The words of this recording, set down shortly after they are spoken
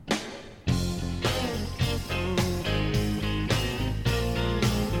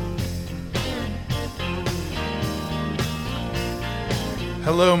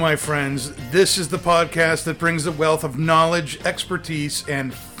Hello, my friends. This is the podcast that brings the wealth of knowledge, expertise,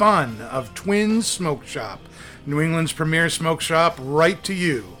 and fun of Twin Smoke Shop, New England's premier smoke shop, right to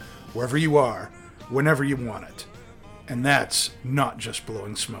you, wherever you are, whenever you want it. And that's not just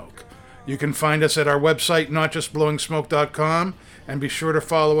blowing smoke. You can find us at our website, notjustblowingsmoke.com, and be sure to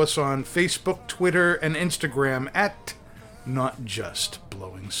follow us on Facebook, Twitter, and Instagram at Not Just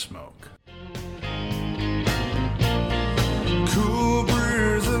Blowing Smoke. Cool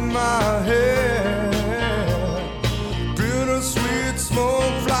breeze in my head, bittersweet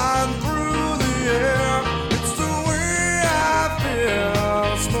smoke flying through the air. It's the way I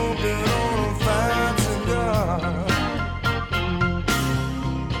feel, smoking on a fine cigar.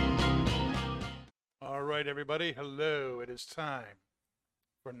 All right, everybody. Hello. It is time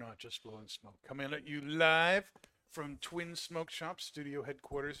for Not Just Blowing Smoke. Coming at you live from Twin Smoke Shop studio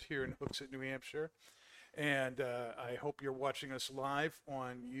headquarters here in Hooksett, New Hampshire. And I hope you're watching us live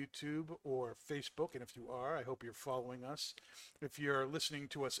on YouTube or Facebook. And if you are, I hope you're following us. If you're listening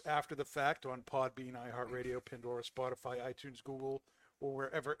to us after the fact on Podbean, iHeartRadio, Pandora, Spotify, iTunes, Google, or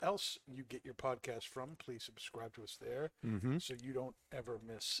wherever else you get your podcast from, please subscribe to us there so you don't ever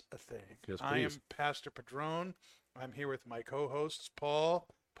miss a thing. Yes, I am please. Pastor Padron. I'm here with my co-hosts, Pablo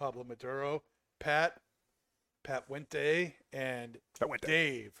Maduro, Pat Wente, and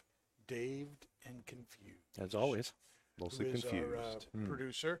Dave and Confused. As always, mostly who is confused. our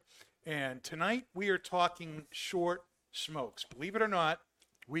producer. And tonight we are talking short smokes. Believe it or not,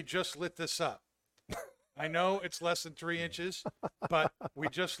 we just lit this up. I know it's less than 3 inches, but we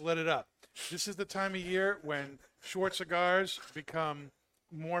just lit it up. This is the time of year when short cigars become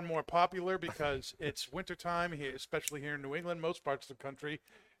more and more popular because it's wintertime here, especially here in New England, most parts of the country.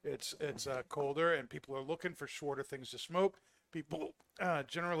 It's colder, and people are looking for shorter things to smoke. People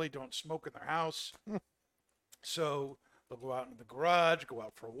generally don't smoke in their house, so they'll go out in the garage, go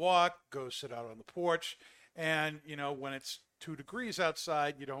out for a walk, go sit out on the porch, and, you know, when it's 2 degrees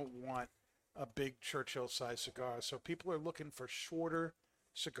outside, you don't want a big Churchill-sized cigar, so people are looking for shorter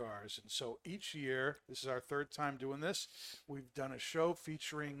cigars. And so each year, this is our 3rd time doing this, we've done a show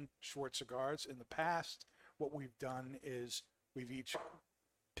featuring short cigars. In the past, what we've done is we've each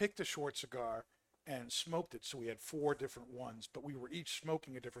picked a short cigar and smoked it. So we had 4 different ones, but we were each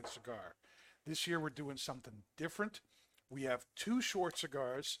smoking a different cigar. This year we're doing something different. We have 2 short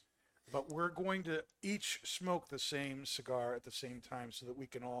cigars, but we're going to each smoke the same cigar at the same time so that we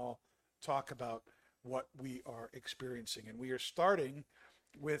can all talk about what we are experiencing. And we are starting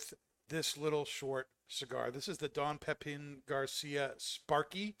with this little short cigar. This is the Don Pepin Garcia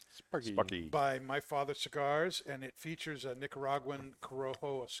Sparky. Sparky. By My Father Cigars, and it features a Nicaraguan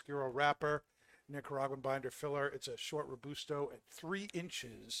Corojo Oscuro wrapper, Nicaraguan binder filler. It's a short Robusto at 3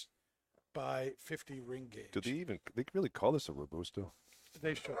 inches by 50 ring gauge. Do they really call this a Robusto?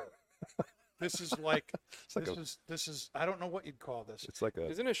 They should. This is like, It's this is I don't know what you'd call this. It's like a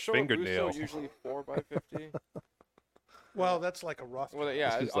Isn't a short fingernail. Robusto usually 4 by 50? Well, that's like a rough. Well,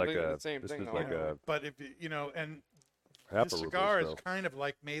 yeah, This is I'm like thinking a- the same this thing. is though. like a- But if you know, and half the a cigar is Robusto. kind of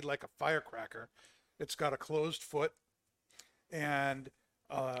like made like a firecracker. It's got a closed foot and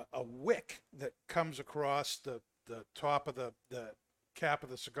a wick that comes across the top of the cap of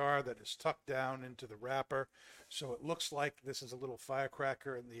the cigar that is tucked down into the wrapper. So it looks like this is a little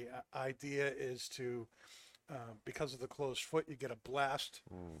firecracker, and the idea is to, because of the closed foot, you get a blast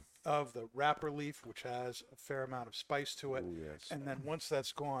of the wrapper leaf, which has a fair amount of spice to it. Ooh, yes. And then once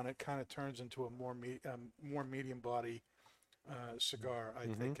that's gone, it kind of turns into a more medium body cigar, I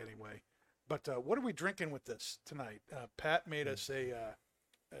think, anyway. But what are we drinking with this tonight? Pat made us a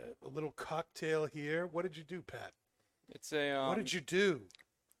little cocktail here. What did you do, Pat? It's a What did you do?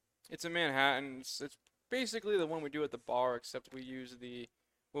 It's a Manhattan. It's basically the one we do at the bar, except we use the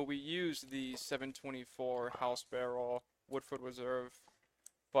 724 House Barrel Woodford Reserve,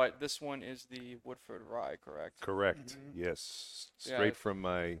 but this one is the Woodford Rye, correct? Correct. Yes. Yeah, Straight it- from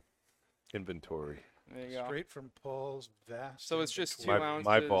my inventory. There you go. Straight from Paul's vast. So it's just inventory. 2 ounces.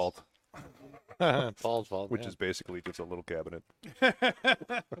 My vault, Paul's fault. which is basically just a little cabinet.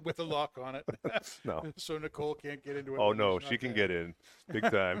 with a lock on it. No. So Nicole can't get into it. Oh when no, she's she not can there. get in, big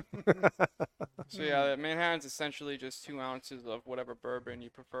time. So yeah, the Manhattan's essentially just 2 ounces of whatever bourbon you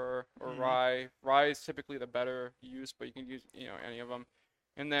prefer, or rye. Rye is typically the better use, but you can use any of them.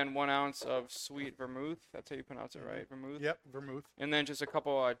 And then 1 ounce of sweet vermouth. That's how you pronounce it, right? Vermouth. Yep, vermouth. And then just a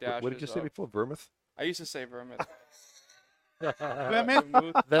couple dashes. What did you say of- before? Vermouth? I used to say vermouth. Vermouth.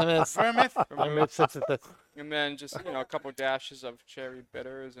 Vermouth. Venice. Vermouth. Venice, And then just a couple dashes of cherry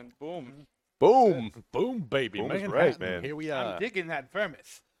bitters, and boom. Boom. Boom, baby. Boom is Manhattan. right, man. Here we I'm are. digging that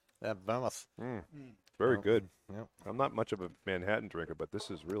vermouth. That Venice. very Oh, good. Yep. I'm not much of a Manhattan drinker, but this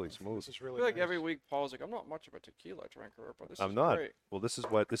is really smooth. This is I really feel like nice. every week Paul's like, I'm not much of a tequila drinker, but this I'm is not. great. Well, this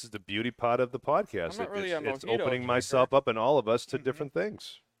is the beauty part of the podcast. I'm not really it's a mojito opening drinker. myself up and all of us to Mhm. different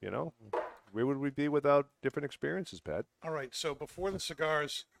things. You know, where would we be without different experiences, Pat? All right, so before the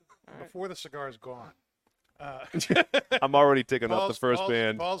cigars, All right. before the cigar's gone, I'm already taking off the Paul's- first Paul's-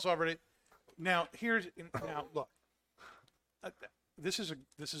 band. Paul's already. Now look. This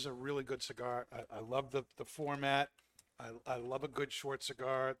is a really good cigar. I love the format. I love a good short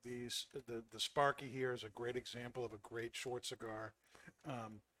cigar. The Sparky here is a great example of a great short cigar.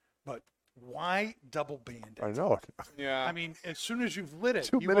 But why double band it? I know. Yeah. I mean, as soon as you've lit it,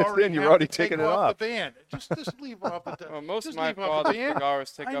 2 you minutes already in, you're have already to take taking it off off. the band. Just leave off the. well, most just of my leave off the father's band.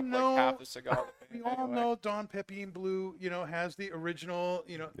 cigars take I up know. like half the cigar. We all know Don Pepin Blue, has the original,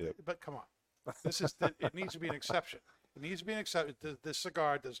 Yep. but come on. It needs to be an exception. It needs to be an exception. This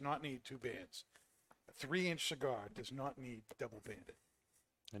cigar does not need 2 bands. A 3-inch cigar does not need double banded.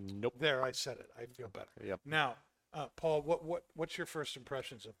 Nope. There, I said it. I feel better. Yep. Now, Paul, what's your first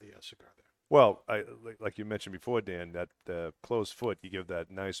impressions of the cigar there? Well, like you mentioned before, Dan, that closed foot, you give that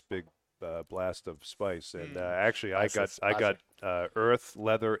nice big blast of spice, and actually, I got earth,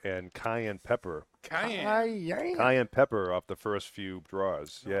 leather, and cayenne pepper. Cayenne pepper off the first few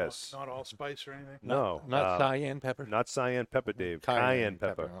draws. Yes. Not allspice or anything? No. Not cayenne pepper. Not cayenne pepper, Dave. Cayenne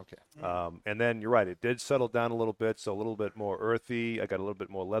pepper. Okay. And then you're right, it did settle down a little bit, so a little bit more earthy. I got a little bit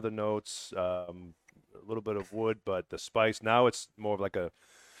more leather notes, a little bit of wood, but the spice now it's more of like a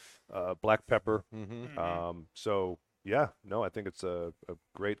black pepper. Mm-hmm. So yeah, no, I think it's a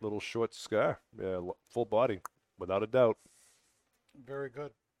great little short cigar, full body, without a doubt. Very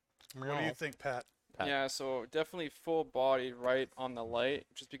good. What do you think, Pat? Yeah, so definitely full bodied right on the light,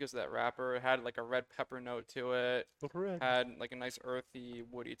 just because of that wrapper. It had like a red pepper note to it. Had like a nice earthy,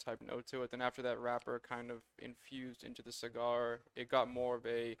 woody type note to it. Then after that wrapper kind of infused into the cigar, it got more of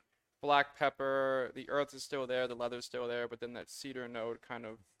a black pepper. The earth is still there, the leather's still there, but then that cedar note kind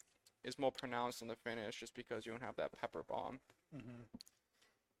of is more pronounced in the finish, just because you don't have that pepper bomb.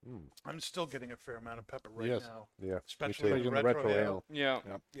 I'm still getting a fair amount of pepper right Yes. now. Yeah, Especially Like in in the the retro retro ale. ale.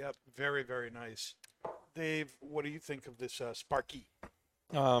 Yeah. Yep, very, very nice. Dave, what do you think of this Sparky?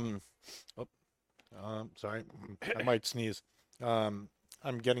 Sorry, I might sneeze. I'm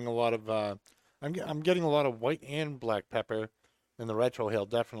getting a lot of I'm getting a lot of white and black pepper in the retro ale,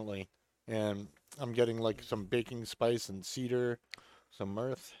 definitely, and I'm getting like some baking spice and cedar, some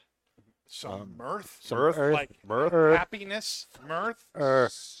earth, Some mirth? some Mirth? earth, Like earth, happiness? Mirth?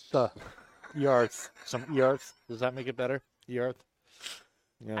 earth, some earth. Does that make it better? Earth.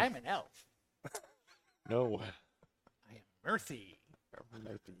 Yeah. I'm an elf. No. I am mirthy.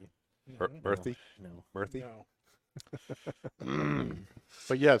 Earthy, No. mirthy. No.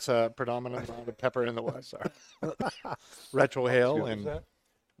 But yes, predominant amount of pepper in the retro ale, What was and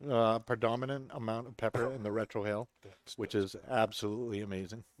that? predominant amount of pepper in the retro ale, which is absolutely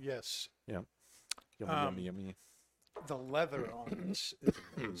amazing. Yes. Yummy, Um, yummy, yummy. The leather on this is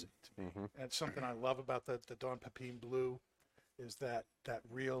amazing to me. Mhm. And something I love about the Don Pepin Blue is that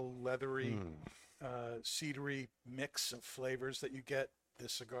real leathery, cedary mix of flavors that you get.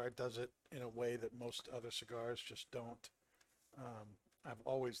 This cigar does it in a way that most other cigars just don't. I've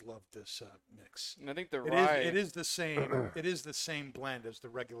always loved this mix. And I think the It rye. is. It is the same. It is the same blend as the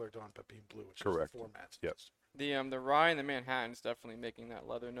regular Don Pepin Blue, which Correct. is the formats. Yep. The rye and the Manhattan's definitely making that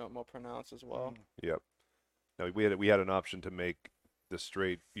leather note more pronounced as well. Yep. Now we had an option to make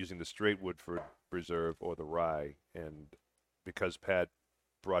using the straight Woodford Reserve or the rye, and because Pat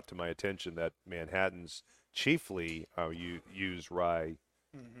brought to my attention that Manhattans chiefly use rye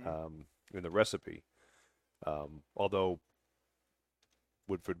in the recipe, although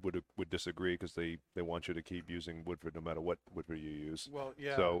Woodford would disagree because they want you to keep using Woodford no matter what Woodford you use. Well,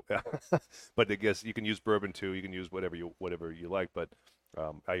 yeah. So, but I guess you can use bourbon too. You can use whatever you like. But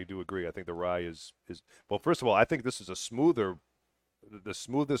I do agree. I think the rye is well. First of all, I think this is the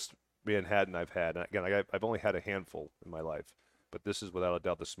smoothest Manhattan I've had. And again, I've only had a handful in my life, but this is without a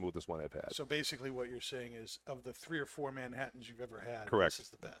doubt the smoothest one I've had. So basically, what you're saying is, of the 3 or 4 Manhattans you've ever had, Correct. this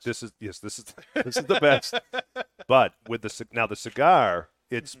is the best. This is the best. But with the cigar,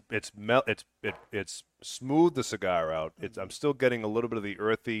 it's smoothed the cigar out. I'm still getting a little bit of the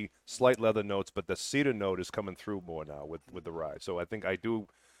earthy, slight leather notes, but the cedar note is coming through more now with the rye. So I think I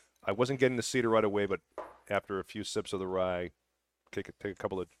wasn't getting the cedar right away, but after a few sips of the rye, take a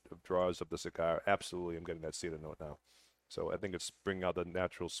couple of draws of the cigar, absolutely, I'm getting that cedar note now. So I think it's bringing out the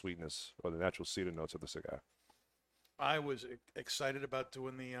natural sweetness or the natural cedar notes of the cigar. I was excited about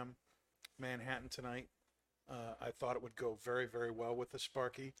doing the Manhattan tonight. I thought it would go very, very well with the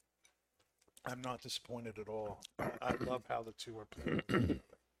Sparky. I'm not disappointed at all. I love how the two are playing.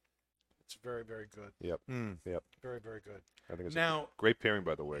 It's very, very good. Mm. Very, very good. I think it's Now, a great pairing,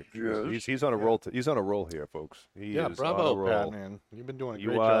 by the way. Yes. He's on a Yeah. roll. He's on a roll here, folks. He Yeah, is bravo, on a roll. Pat, man. You've been doing a You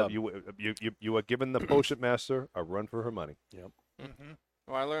great are job. you are giving the potion master a run for her money. mhm.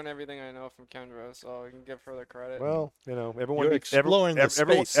 Well, I learned everything I know from Kendra, so I can give her the credit. Well, everyone You're needs exploring the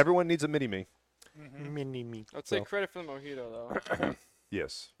space. everyone needs a mini me. Mhm. Mini me. I'll take credit for the mojito though.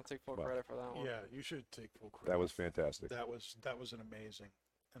 Yes, I'll take full Wow. credit for that one. Yeah, you should take full credit. that was fantastic. that was an amazing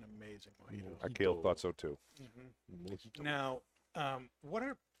mojito. Akil thought so too. Now, what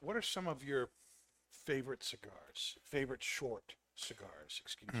are some of your favorite cigars? Favorite short cigars?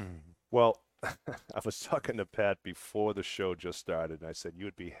 Excuse me. Well, I was talking to Pat before the show just started, and I said you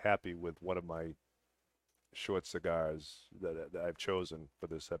would be happy with one of my short cigars that I've chosen for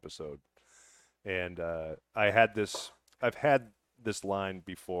this episode. And I've had this line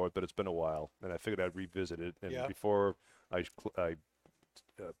before, but it's been a while, and I figured I'd revisit it. And Yeah. before I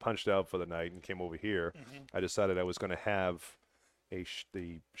punched out for the night and came over here, I decided I was going to have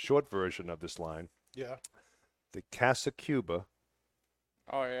the short version of this line, Yeah. the Casa Cuba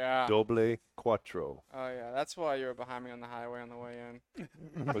Oh yeah. Doble Quattro. Oh yeah. That's why you were behind me on the highway on the way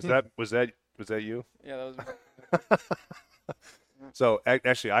in. Was that you? Yeah, that was. So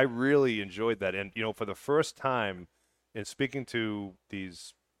actually, I really enjoyed that, and for the first time, in speaking to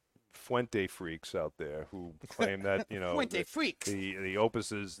these Fuente freaks out there who claim that Fuente freaks. the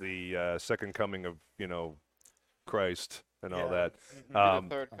Opus is the second coming of Christ and all Yeah. that. Be Um,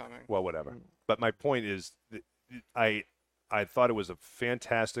 the third coming. well, whatever. But my point is, I thought it was a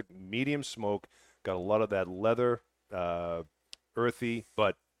fantastic medium smoke. Got a lot of that leather, earthy,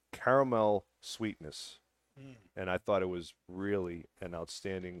 but caramel sweetness. And I thought it was really an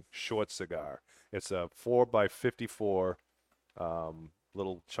outstanding short cigar. It's a 4x54,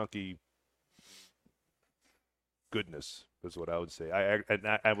 little chunky goodness is what I would say.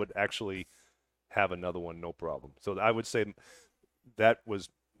 I would actually have another one, no problem. So I would say it was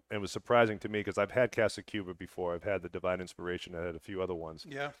surprising to me because I've had Casa Cuba before. I've had the Divine Inspiration. I had a few other ones,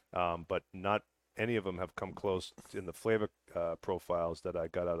 Yeah. but not any of them have come close in the flavor profiles that I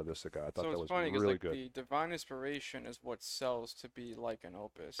got out of this cigar. I thought So that it's was funny because really like good. the Divine Inspiration is what sells to be like an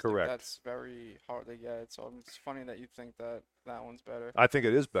Opus. Correct. Like, that's very hard to get. So it's funny that you think that that one's better. I think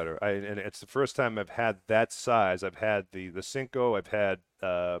it is better. And it's the first time I've had that size. I've had the Cinco. I've had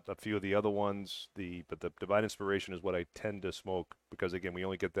a few of the other ones. But the Divine Inspiration is what I tend to smoke because again, we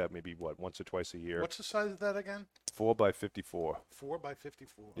only get that maybe once or twice a year. What's the size of that again? 4x54.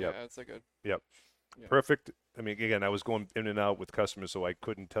 4x54. Yep. Yeah, it's a good. Yep. Yeah. Perfect. I mean, again, I was going in and out with customers, so I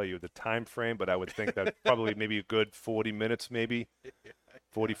couldn't tell you the time frame, but I would think that probably maybe a good 40 minutes, maybe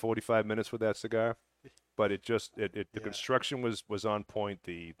 40, 45 minutes with that cigar. But the Yeah. construction was on point.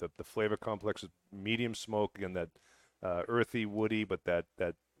 The flavor complex is medium smoke, again, that earthy, woody, but that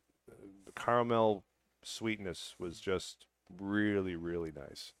caramel sweetness was just really, really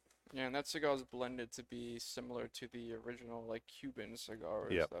nice. Yeah, and that cigar is blended to be similar to the original like Cuban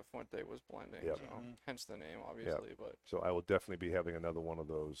cigars Yep. that Fuente was blending. Yep. So hence the name, obviously. But So I will definitely be having another one of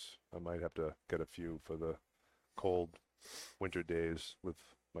those. I might have to get a few for the cold winter days with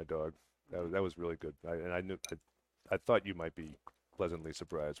my dog. That was really good. I thought you might be pleasantly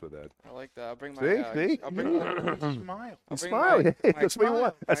surprised with that. I like that. I'll bring my. See? I'll bring my. Smile. I'll bring Smile. my- Hey, my- that's what we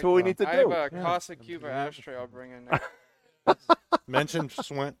want. That's what we need to I do. have a Casa Cuba ashtray. I'll bring in. Next. Mention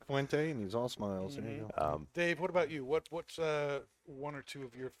Fuente, and he's all smiles. There you go. Dave, what about you? What's one or two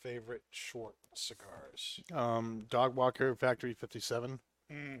of your favorite short cigars? Dog Walker Factory 57.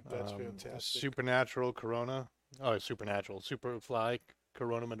 That's fantastic. Supernatural Corona. Oh, Supernatural. Superfly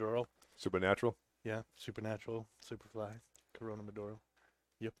Corona Maduro. Supernatural. Yeah, Supernatural, Superfly, Corona Maduro.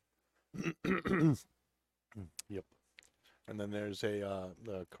 Yep. Yep. And then there's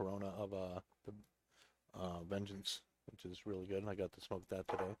the Corona of the Vengeance, which is really good. I got to smoke that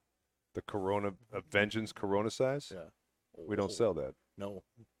today. The Corona Vengeance Corona size. Yeah. We don't sell that, No.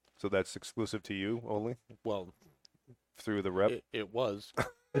 so that's exclusive to you only Well, through the rep. it was.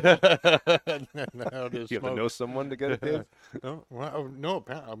 Now it is You have to know smoked. someone to get it, Dave. No, well, no.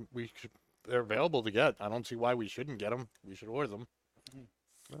 They're available to get. I don't see why we shouldn't get them. We should order them.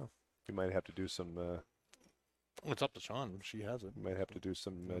 You might have to do some. It's up to Sean. She has it. You might have to do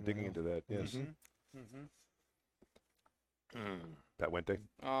some digging into that. Yes. That went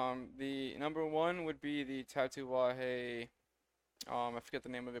The number one would be the Tatuaje. I forget the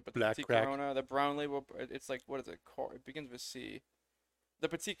name of it, but the Black Petite Crack. Corona, the brown label. It's like what is it? It begins with C. The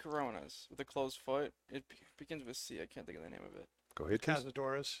Petite Coronas with the closed foot. It begins with C. I can't think of the name of it. Go ahead, please.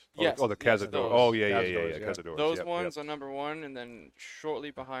 Cazadoras. Yes, Oh, the yes, Cazador. those. Oh, yeah. Cazadores, Cazadores. Those yep, ones are number one, and then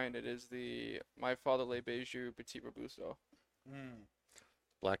shortly behind it is the My Father Le Beiju Petit Robusto. Mm.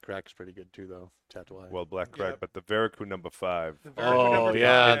 Black Crack's pretty good too, though. Tatuai. Well, Black Crack, Yep. but the Veracruz number 5. The Oh, number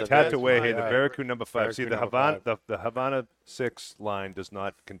yeah, five, the that's Tatuaje, my the favorite. Veracruz number 5. See, Veracruz the number Havana, five. the Havana 6 line does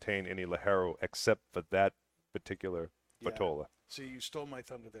not contain any Ligero except for that particular Yeah. Vitola. See, you stole my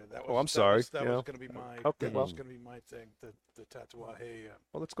thunder there. That was, Oh, I'm sorry, That you know. was going to be my. Okay, that well. was going to be my thing. The Tatuaje.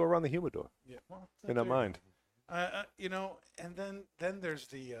 Well, let's go around the humidor Yeah. Well, in our there- mind. You know, and then there's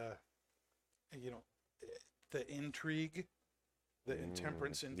the, you know, the Intrigue, the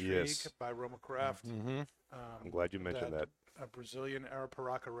Intemperance Intrigue yes. by Roma Craft. Mm-hmm. I'm glad you mentioned that. A Brazilian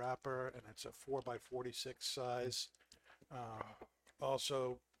Arapiraca wrapper, and it's a 4x46 size.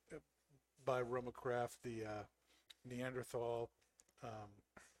 Also by Roma Craft, the Neanderthal,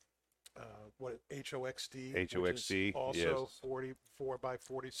 what HOXD, which is HOXD, also yes.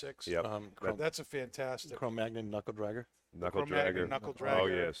 44x46. Yep. That's a fantastic. Cro-Magnon Knuckle Dragger. Knuckle Cro-Magnon Dragger. Knuckle Oh,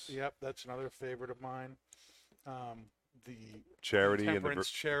 Dragger. yes. Yep, that's another favorite of mine. The Charity and the Temperance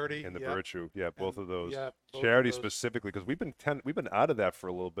Charity and the yep. Virtue. Yeah, both And- of those. yeah, both of Charity those. specifically, because we've been out of that for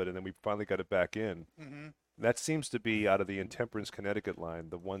a little bit, and then we finally got it back in. Mm-hmm. That seems to be out of the Intemperance Connecticut line,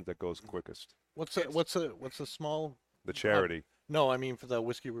 the one that goes quickest. What's the small? The Charity. No, I mean for the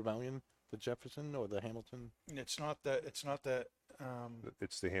Whiskey Rebellion, the Jefferson or the Hamilton. It's not that. It's not that.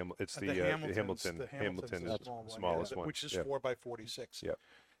 It's the Hamilton's- Hamilton. the Hamilton is the the small one, smallest one. which is Yep. 4x46. Yep.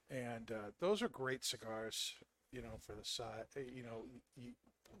 And those are great cigars. You know, for the size. You know,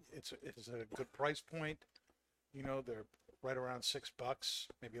 it's a good price point. You know, they're right around $6,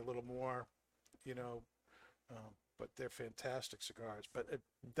 maybe a little more. You know, but they're fantastic cigars. But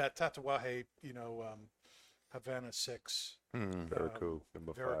that Tatuaje, you know, Havana 6, Veracruz,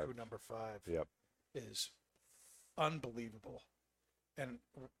 number 5. Veracruz number 5. Yep. Is unbelievable, and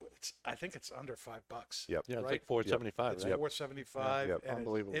I think it's under $5. Yep. Yeah, it's Right. like 475. It's Right? $4.75, Yep. and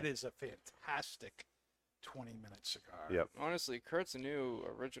Unbelievable. it is a fantastic 20-minute cigar. Yep. Honestly, Kurt's new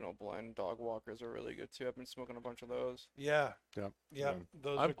original blend dog walkers are really good too. I've been smoking a bunch of those. Yeah. Yep. Yeah.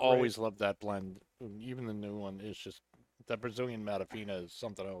 Those are I've great. always loved that blend. Even the new one is just that Brazilian Matafina is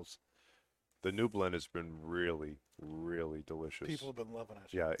something else. The new blend has been really, really delicious. People have been loving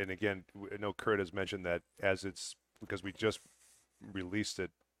it. Yeah, and again, I know Kurt has mentioned that as it's because we just released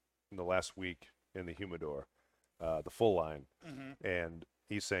it in the last week in the humidor, the full line, Mm-hmm. and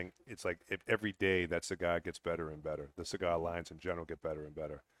he's saying it's like if every day that cigar gets better and better. The cigar lines in general get better and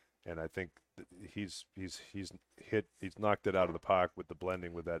better, and I think he's knocked it out of the park with the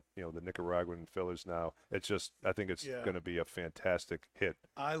blending with that the Nicaraguan fillers. Now it's just I think it's Yeah. going to be a fantastic hit.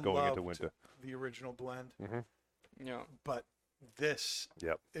 I Going loved into winter. the original blend, Yeah. but this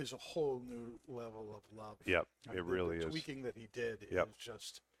Yep. is a whole new level of love. Yep, I it mean, really the is. tweaking that he did Yep. is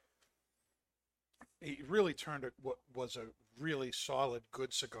just. He really turned what was a really solid,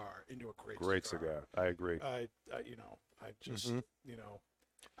 good cigar into a Great cigar. I agree. I just, Mhm.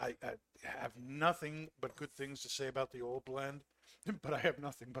 I have nothing but good things to say about the old blend, but I have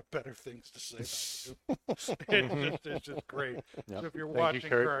nothing but better things to say about the new. It's just great. Yep. So if you're Thank you, watching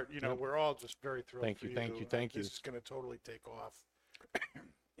Kurt. Kurt, Yep. we're all just very thrilled. Thank for you, thank you, thank you. This is going to totally take off,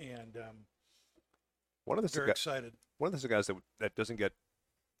 and One of the very excited. one of the cigars that doesn't get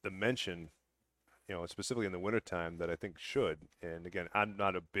the mention, specifically in the wintertime, that I think should. And again, I'm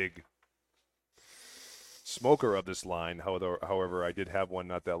not a big smoker of this line. However, I did have one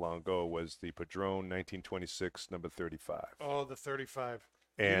not that long ago. Was the Padron 1926 number 35, Oh, the 35.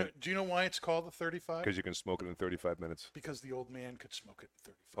 and Do you know why it's called the 35? because you can smoke it in 35 minutes. Because the old man could smoke it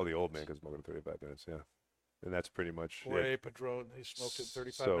in 35. Oh, the old man can smoke it in 35 minutes. Yeah, and that's pretty much Or it. a Padron, he smoked it in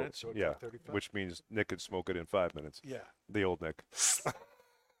 35 So, minutes, so it yeah, took 35. which means Nick could smoke it in 5 minutes. Yeah. The old Nick.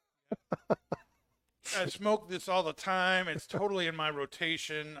 I smoke this all the time. It's totally in my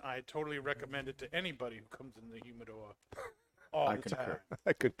rotation. I totally recommend it to anybody who comes in the humidor all I the concur. time.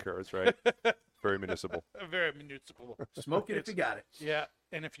 I concur. It's right. Very municipal. Very municipal. Smoke it if you got it. Yeah,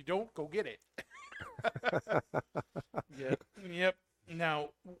 and if you don't, go get it. Yeah. Yep. Now,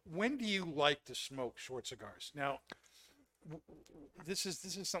 when do you like to smoke short cigars? Now, this is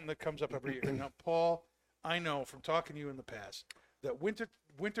something that comes up every year. Now, Paul, I know from talking to you in the past that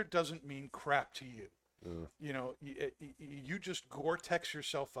winter doesn't mean crap to you. You just Gore-Tex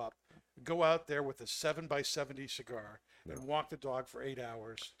yourself up, go out there with a 7x70 cigar, and walk the dog for 8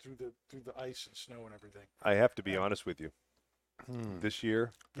 hours through the ice and snow and everything. I have to be honest with you. This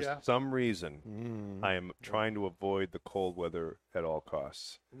year, for Yeah. some reason, I am trying to avoid the cold weather at all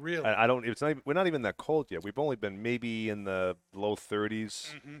costs. Really? I don't. It's not. We're not even that cold yet. We've only been maybe in the low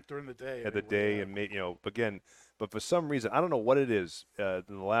 30s During the day. at the anyway, day, yeah. and again, But for some reason, I don't know what it is. In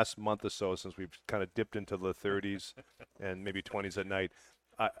the last month or so, since we've kind of dipped into the 30s and maybe 20s at night,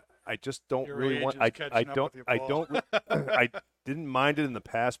 I just don't Your really age want. is I catching up don't. with you, I Paul. don't. I didn't mind it in the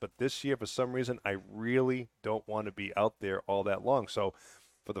past, but this year, for some reason, I really don't want to be out there all that long. So,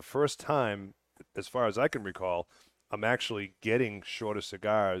 for the first time, as far as I can recall, I'm actually getting shorter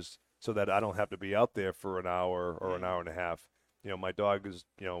cigars so that I don't have to be out there for an hour or an hour and a half. You know, my dog is,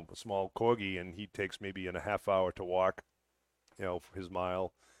 you know, a small corgi, and he takes maybe a half hour to walk, you know, his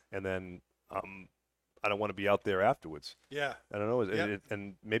mile, and then I don't want to be out there afterwards. Yeah. I don't know, Yep.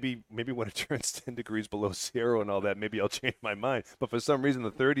 and maybe when it turns 10 degrees below zero and all that, maybe I'll change my mind. But for some reason,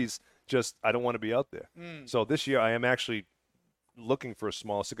 the 30s, just I don't want to be out there. So this year, I am actually looking for a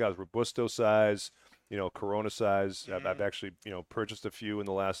small cigars, Robusto size, you know, Corona size. I've actually, you know, purchased a few in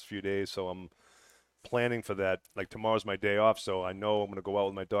the last few days, so I'm planning for that. Like tomorrow's my day off, so I know I'm going to go out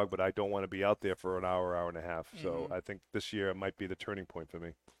with my dog, but I don't want to be out there for an hour, hour and a half. So I think this year might be the turning point for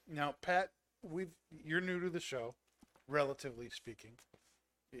me. Now, Pat, you're new to the show, relatively speaking.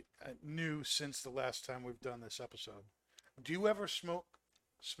 New since the last time we've done this episode. Do you ever smoke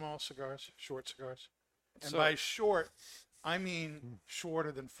small cigars, short cigars? And So- by short, I mean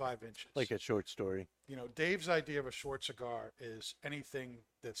shorter than 5 inches. Like a short story. You know, Dave's idea of a short cigar is anything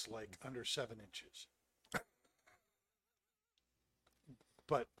that's like under 7 inches.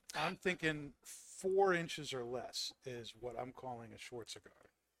 But I'm thinking 4 inches or less is what I'm calling a short cigar.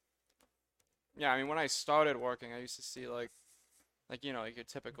 Yeah, I mean, when I started working, I used to see like you know, like your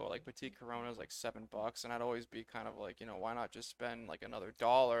typical like petite Coronas like $7, and I'd always be kind of like, you know, why not just spend like another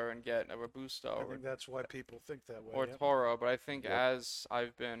 $1 and get a Robusto I or think that's why people think that way. or yep. Toro? But I think as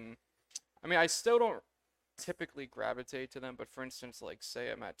I've been, I mean, I still don't typically gravitate to them. But for instance, like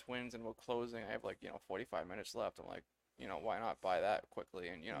say I'm at Twins and we're closing, I have like, you know, 45 minutes left. I'm like, you know, why not buy that quickly?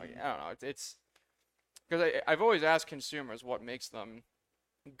 And you know, I don't know, it's because I've always asked consumers what makes them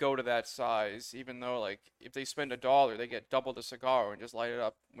go to that size, even though like if they spend $1, they get double the cigar and just light it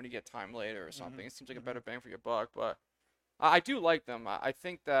up when you get time later or something. It seems like a better bang for your buck, but I do like them. I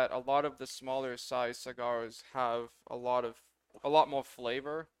think that a lot of the smaller size cigars have a lot more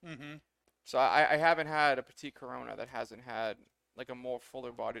flavor. Mm-hmm. So I haven't had a petite Corona that hasn't had like a more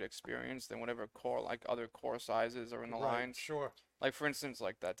fuller bodied experience than whatever core like other core sizes are in the lines. Sure. Like for instance,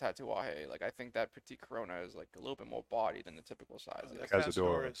 like that Tatuaje, like I think that petite Corona is like a little bit more body than the typical sizes. The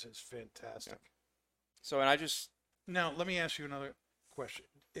Cazadora. Cazadora is fantastic. So and I just Now, let me ask you another question.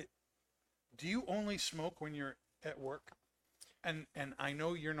 Do you only smoke when you're at work? And I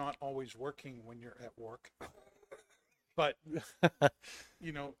know you're not always working when you're at work. But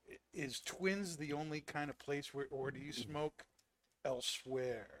you know, is Twins the only kind of place where, or do you smoke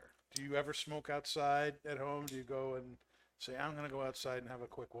elsewhere? Do you ever smoke outside at home? Do you go and say, I'm going to go outside and have a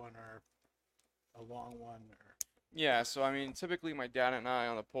quick one or a long one? Or yeah. So I mean, typically my dad and I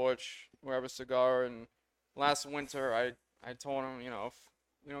on the porch, we have a cigar. And last winter, I told him, you know, if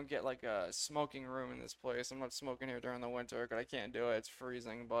we don't get like a smoking room in this place, I'm not smoking here during the winter because I can't do it. It's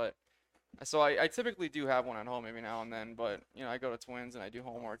freezing. But so I typically do have one at home every now and then. But you know, I go to Twins and I do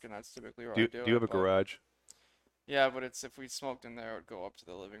homework, and that's typically where Do I you, do do you it, have a but- garage? Yeah, but it's if we smoked in there, it would go up to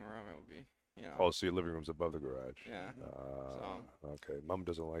the living room. It would be, you know. Oh, so your living room's above the garage. Yeah. Okay. Mom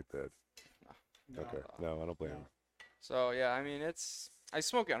doesn't like that. no. Okay. No, I don't blame No. her. So yeah, I mean I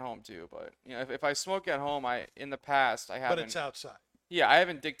smoke at home too, but you know if I smoke at home, in the past I But haven't. it's outside. Yeah, I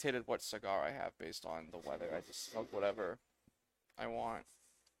haven't dictated what cigar I have based on the weather. I just smoke whatever I want.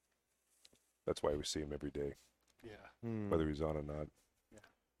 That's why we see him every day, Yeah. whether he's on or not.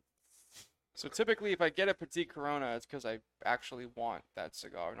 So typically, if I get a petite Corona, it's because I actually want that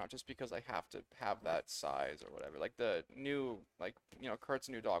cigar, not just because I have to have that size or whatever. Like the new, like you know, Kurt's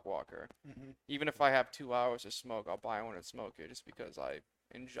new Dog Walker. Mhm. Even if I have 2 hours to smoke, I'll buy one and smoke it just because I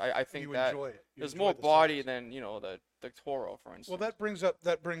enjoy. I think You that enjoy it. You there's enjoy more the body size. than you know the Toro, for instance. Well, that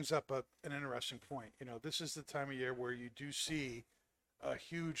brings up an interesting point. You know, this is the time of year where you do see a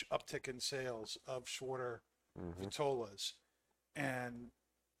huge uptick in sales of shorter vitolas, and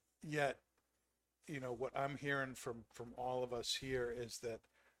yet, you know, what I'm hearing from all of us here is that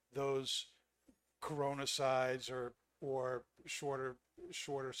those Corona sides or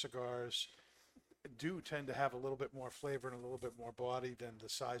shorter cigars do tend to have a little bit more flavor and a little bit more body than the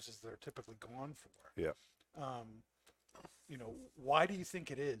sizes that are typically gone for. Yeah. You know, why do you think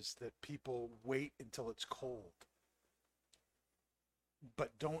it is that people wait until it's cold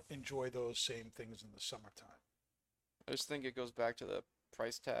but don't enjoy those same things in the summertime? I just think it goes back to the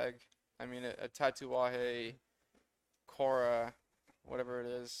price tag. I mean, a Tatuaje, Cora, whatever it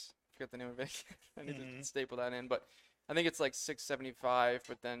is, I forget the name of it. I need to staple that in. But I think it's like 675,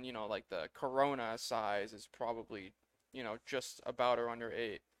 but then like the Corona size is probably just about or under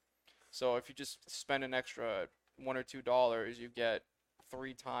 8. So if you just spend an extra $1 or $2, you get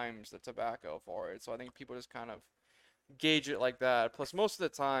 3 times the tobacco for it. So I think people just kind of gauge it like that. Plus, most of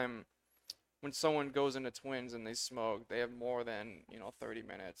the time, when someone goes into Twins and they smoke, they have more than 30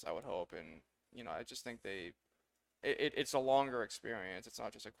 minutes, I would hope, and I just think it's a longer experience. It's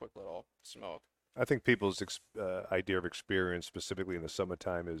not just a quick little smoke. I think people's idea of experience, specifically in the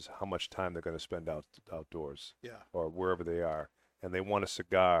summertime, is how much time they're going to spend outdoors Yeah. or wherever they are, and they want a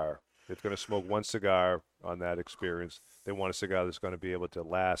cigar. They're going to smoke one cigar on that experience. They want a cigar that's going to be able to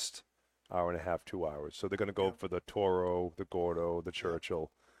last hour and a half, 2 hours. So they're going to go Yeah. for the Toro, the Gordo, the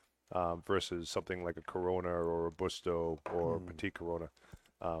Churchill, versus something like a Corona or a Busto or Petit Corona.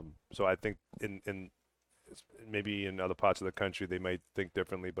 So I think in maybe in other parts of the country they might think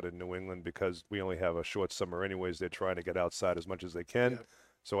differently, but in New England, because we only have a short summer anyways, they're trying to get outside as much as they can. Yeah.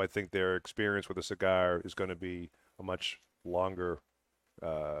 So I think their experience with a cigar is going to be a much longer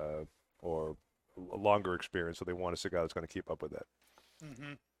or a longer experience. So they want a cigar that's going to keep up with that.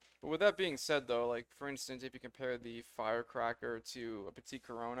 Mm-hmm. But with that being said, though, like for instance, if you compare the Firecracker to a Petit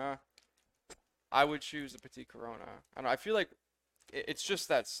Corona, I would choose the Petit Corona. I feel like it's just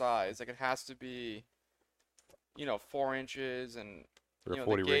that size. Like it has to be, 4 inches, and Or a the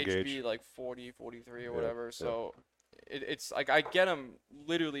 40 ring gauge gauge. be like 40, 43 or Yeah, whatever. yeah. So it's like I get them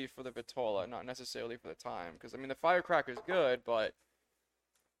literally for the Vitola, not necessarily for the time. Because I mean, the Firecracker is good, but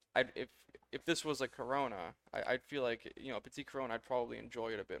if this was a Corona, I'd feel like Petit Corona, I'd probably enjoy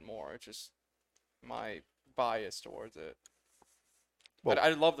it a bit more. It's just my bias towards it. Well- I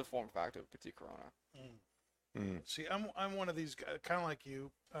love the form factor of Petit Corona. See, I'm one of these guys, kind of like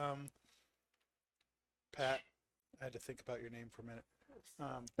you, Pat. I had to think about your name for a minute.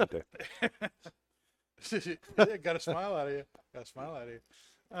 Okay. Got a smile out of you. Got a smile out of you.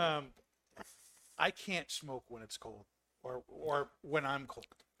 I can't smoke when it's cold, or when I'm cold.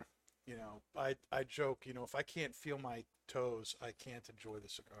 I joke. If I can't feel my toes, I can't enjoy the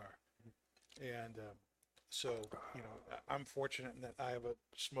cigar. And so, I'm fortunate in that I have a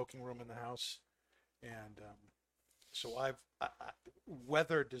smoking room in the house, and so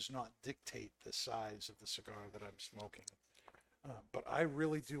weather does not dictate the size of the cigar that I'm smoking. But I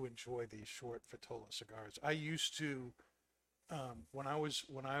really do enjoy these short Vitola cigars. I used to, when I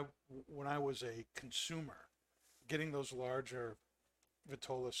was a consumer, getting those larger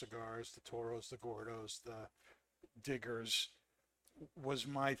Vitola cigars, the Toros, the Gordos, the Diggers, was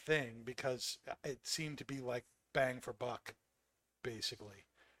my thing because it seemed to be like bang for buck, basically.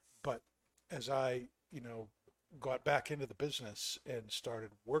 But as I, got back into the business and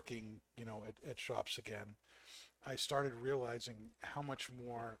started working, at shops again, I started realizing how much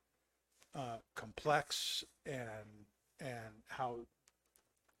more complex and how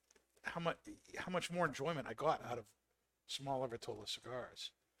much more enjoyment I got out of smaller Vitola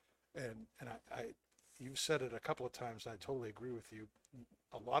cigars. And I you've said it a couple of times, and I totally agree with you.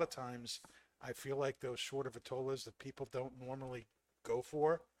 A lot of times I feel like those shorter Vitolas that people don't normally go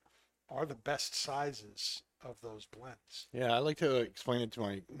for are the best sizes of those blends. Yeah, I like to explain it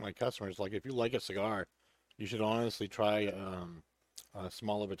to my customers. Like, if you like a cigar, you should honestly try a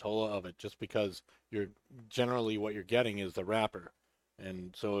smaller Vitola of it, just because generally what you're getting is the wrapper,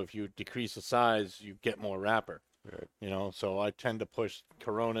 and so if you decrease the size, you get more wrapper. Right. So I tend to push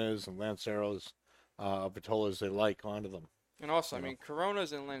Coronas and Lanceros, Vitolas they like onto them. And also, I mean,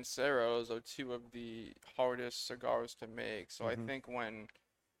 Coronas and Lanceros are 2 of the hardest cigars to make. So I think when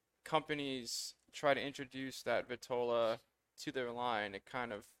companies try to introduce that Vitola to their line, it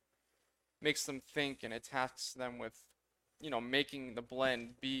kind of makes them think, and it tasks them with, making the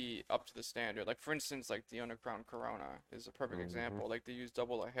blend be up to the standard. Like, for instance, like the Underground Corona is a perfect example. Like, they use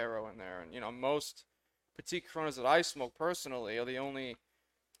double Ajero in there. And, most Petit Coronas that I smoke personally are the only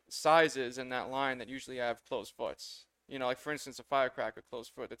sizes in that line that usually have closed foots. Like, for instance, a Firecracker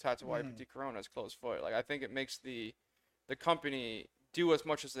closed foot, the Tatuaje Petit Corona is closed foot. Like, I think it makes the company do as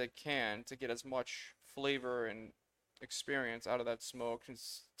much as they can to get as much flavor and experience out of that smoke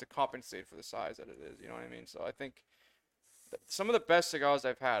to compensate for the size that it is. You know what I mean? So I think some of the best cigars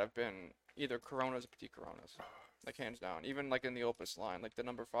I've had have been either Coronas or Petit Coronas, like hands down. Even like in the Opus line, like the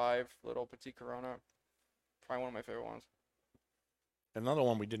number 5 little Petit Corona, probably one of my favorite ones. Another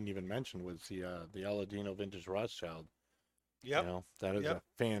one we didn't even mention was the Aladino Vintage Rothschild. Yep. That is Yep. a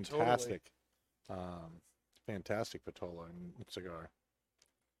fantastic, fantastic Vitola and cigar.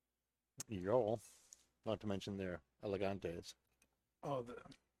 Not to mention their Elegantes. Oh,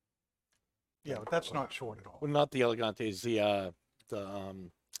 yeah, but that's not short at all. Well, not the Elegantes, the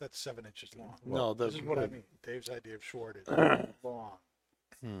That's 7 inches long. No, This is what I mean. Dave's idea of short is long.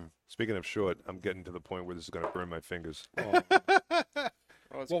 Speaking of short, I'm getting to the point where this is going to burn my fingers. Well,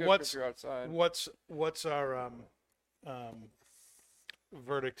 it's Well, good what's- if you're outside. What's our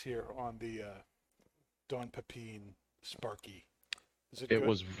verdict here on the Don Pepin Sparky? Is it It good?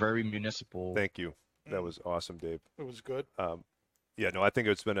 was very municipal. Thank you. That was awesome, Dave. It was good. Yeah, no, I think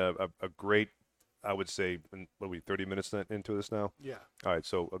it's been a great, I would say, what are we, 30 minutes into this now? Yeah. All right,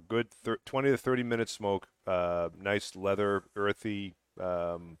 so a good 20 to 30 minute smoke, nice leather, earthy,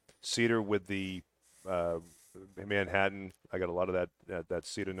 cedar with the Manhattan. I got a lot of that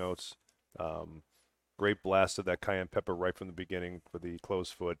cedar notes. Great blast of that cayenne pepper right from the beginning for the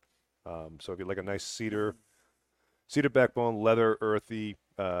closed foot. So if you like a nice cedar backbone, leather, earthy,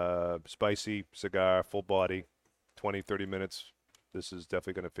 spicy cigar, full body, 20, 30 minutes, this is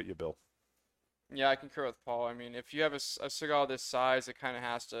definitely going to fit your bill. Yeah, I concur with Paul. I mean, if you have a cigar this size, it kind of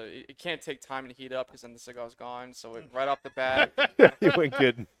has to. It can't take time to heat up because then the cigar's gone. So right off the bat, You ain't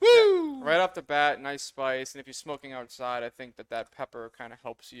kidding. right off the bat, nice spice. And if you're smoking outside, I think that pepper kind of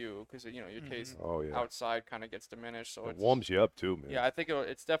helps you because your taste Oh, yeah. outside kind of gets diminished. So It it's, warms you up, too, man. Yeah, I think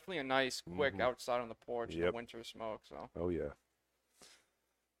it's definitely a nice, quick outside on the porch in Yep. the winter smoke. So Oh, yeah.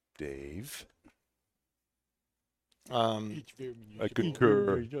 Dave? Each very I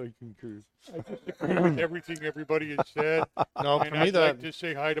concur. I concur. agree with everything everybody has said. No, And for me I'd like that to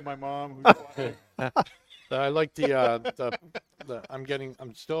say hi to my mom. Who's watching. I like the I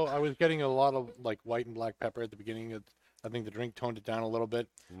was getting a lot of like white and black pepper at the beginning. I think the drink toned it down a little bit,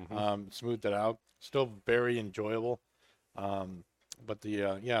 smoothed it out. Still very enjoyable. But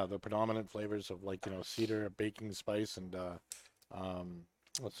the predominant flavors of like, cedar, baking spice, and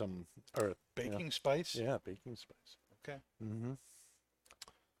with some earth. Baking spice? Yeah, baking spice. Okay. Mm-hmm.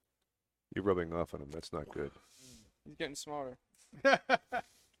 You're rubbing off on him. That's not good. he's getting smarter.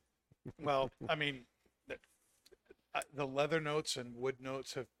 Well, I mean, the leather notes and wood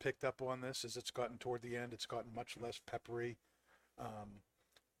notes have picked up on this as it's gotten toward the end. It's gotten much less peppery.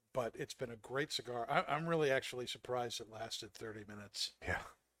 But it's been a great cigar. I'm really actually surprised it lasted 30 minutes. Yeah.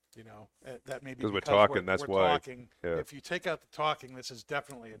 That may be 'Cause we're because talking, that's we're why. talking. Yeah. If you take out the talking, this is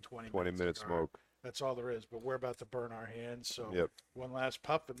definitely a 20 20-minute cigar. smoke. That's all there is. But we're about to burn our hands. So Yep. one last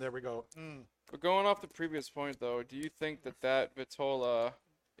puff, and there we go. But going off the previous point, though, do you think that Vitola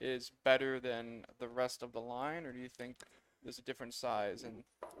is better than the rest of the line, or do you think there's a different size? And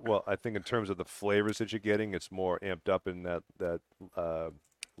Well, I think in terms of the flavors that you're getting, it's more amped up in that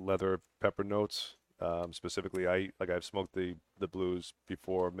leather pepper notes. Specifically, I've smoked the blues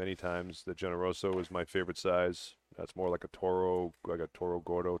before many times. The Generoso is my favorite size. That's more like a Toro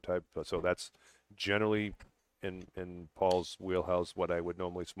Gordo type. So that's generally in Paul's wheelhouse what I would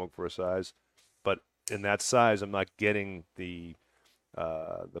normally smoke for a size. But in that size, I'm not getting the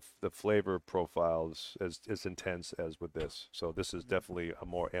flavor profiles as intense as with this. So this is definitely a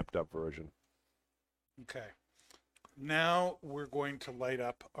more amped up version. Okay. Now we're going to light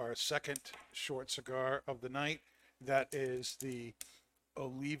up our second short cigar of the night. That is the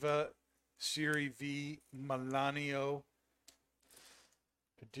Oliva Serie V Milanio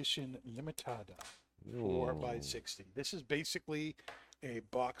Edition Limitada 4x60. This is basically a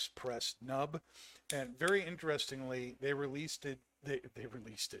box pressed nub, and very interestingly, they released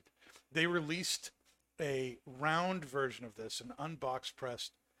a round version of this, an unbox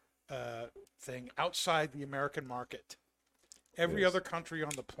pressed thing outside the American market. Every Yes. other country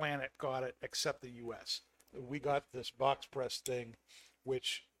on the planet got it except the U.S. We got this box press thing,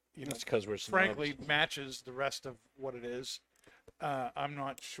 which That's because we're frankly matches the rest of what it is. I'm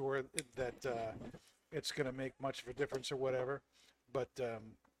not sure that it's going to make much of a difference or whatever, but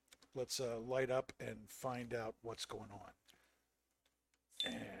let's light up and find out what's going on.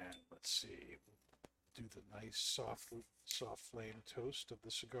 And let's see, do the nice soft flame toast of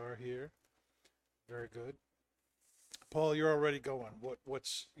the cigar here. Very good. Paul, you're already going.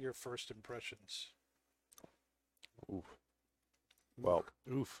 What's your first impressions? Oof. Well,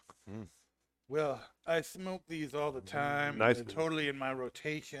 Oof. Well, I smoke these all the time. Nice. They're totally in my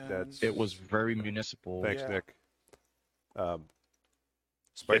rotation. That's- It was very municipal. thanks, Yeah. Nick.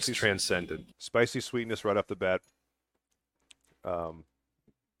 It's Spicy transcendent. Spicy sweetness right off the bat.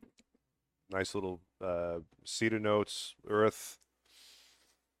 Nice little cedar notes, earth.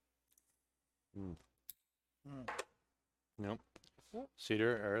 Nope.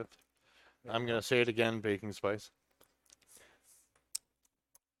 Cedar, earth. I'm gonna say it again. Baking spice.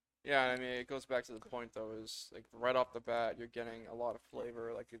 yeah, I mean, it goes back to the point though, is like right off the bat, you're getting a lot of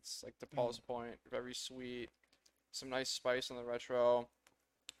flavor. Like it's like to Paul's point, very sweet, some nice spice on the retro.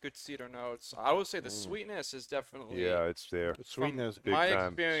 good cedar notes. I would say the sweetness is definitely. Yeah, it's there. The From sweetness. Big my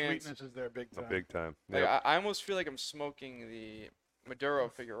time. experience, Sweetness is there big time. Big time. like, Yep. I almost feel like I'm smoking the Maduro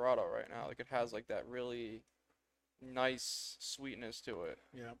Figurado right now. Like it has like that really nice sweetness to it.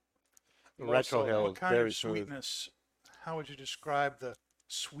 Yeah. The More so- retrohale What is kind very of smooth. sweetness? How would you describe the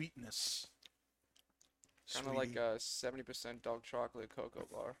sweetness? Kind of like a 70% dark chocolate cocoa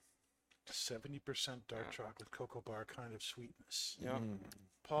bar. 70% dark Yeah. chocolate cocoa bar kind of sweetness. Yeah.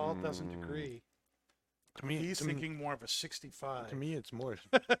 Paul doesn't agree. To me, He's to me- thinking more of a 65. To me, it's more.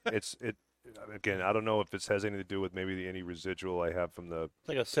 It's it. Again, I don't know if it has anything to do with maybe any residual I have from the It's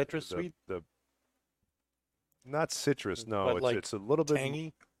like a citrus sweet, the not citrus. No, But it's like it's a little bit.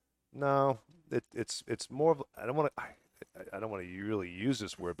 tangy. No, it's more of. I don't want to. I don't want to really use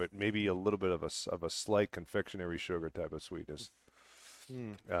this word, but maybe a little bit of a slight confectionery sugar type of sweetness.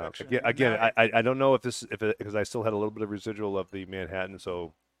 Mm. Confectionery. Again, Now, I don't know if this if it because I still had a little bit of residual of the Manhattan,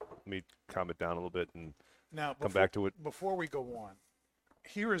 so let me calm it down a little bit and Now, come back to it. Before we go on,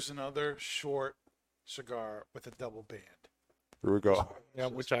 here is another short cigar with a double band, Here we go. Yeah,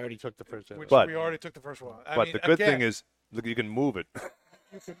 which I already took the first. which But- we already took the first one. I But mean, the good again, thing is, look, you can move it.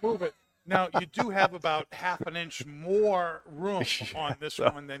 you can move it. Now, you do have about half an inch more room on this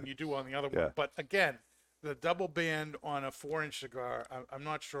one than you do on the other Yeah. one. But again, the double band on a 4-inch cigar, I'm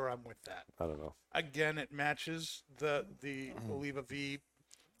not sure I'm with that. I don't know. Again, it matches the Oliva V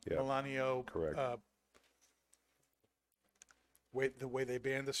Yeah, Melanio correct. the way they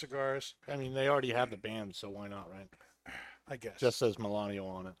band the cigars, I mean, they already have the band, so why not, right? I guess. Just says Melanio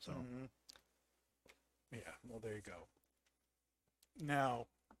on it, so. Mhm. Yeah, well, there you go. Now,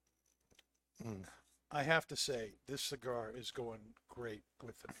 Mm. I have to say, this cigar is going great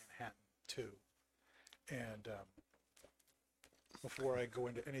with the Manhattan, too. And before I go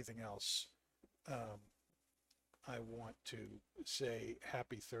into anything else, I want to say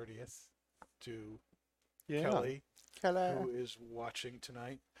happy 30th to Yeah. Kelly, Kelly. who is watching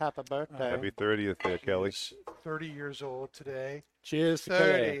tonight. Happy birthday. Happy 30th there, Kelly. She's 30 years old today. Cheers to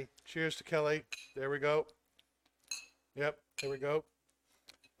 30. Kelly. Cheers to Kelly. There we go. Yep, there we go.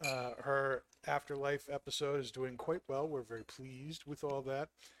 Her Afterlife episode is doing quite well. We're very pleased with all that.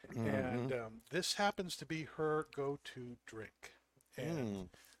 And this happens to be her go-to drink. And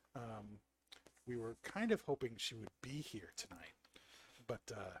we were kind of hoping she would be here tonight,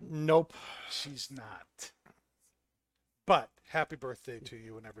 but Nope. she's not. But happy birthday to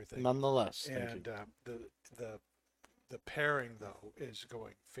you and everything. Nonetheless. Thank And the pairing though is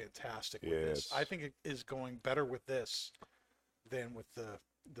going fantastic with this. Yes. I think it is going better with this than with the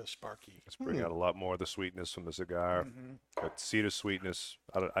Sparky. Let's bring out a lot more of the sweetness from the cigar. Mhm. But cedar sweetness.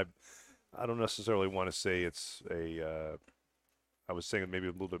 I don't necessarily want to say it's a. I was saying maybe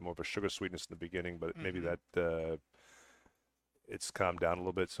a little bit more of a sugar sweetness in the beginning, but maybe that it's calmed down a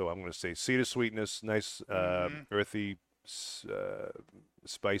little bit. So I'm going to say cedar sweetness, nice, earthy,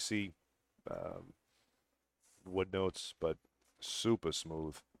 spicy, wood notes, but super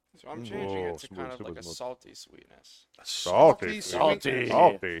smooth. So I'm changing Oh, it to smooth, kind of super like a smooth. salty sweetness. Salty. Salty.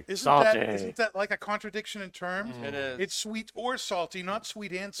 Salty. Isn't that like a contradiction in terms? It is. It's sweet or salty, not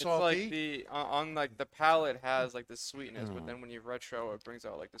sweet and It's salty. like the on like the palate has like the sweetness, but then when you retro, it brings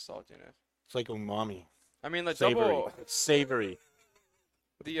out like the saltiness. It's like umami. I mean, the Savory. double, It's savory.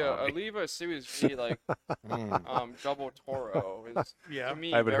 the Oliva Series V, like double Toro is Yeah. to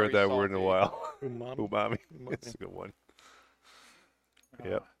me I haven't heard very that word in a salty. while. Umami. Umami. That's a good one.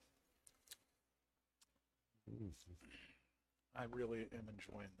 Yep. I really am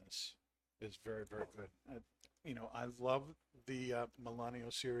enjoying this. It's very, very good. I love the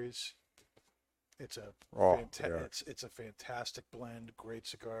Melanio series. It's a Oh, yeah. it's a fantastic blend. Great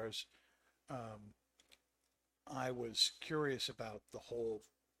cigars. I was curious about the whole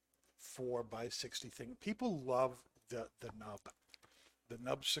 4x60 thing. People love the nub. The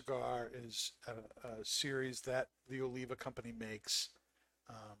nub cigar is a series that the Oliva company makes.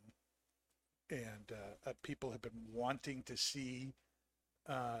 And people have been wanting to see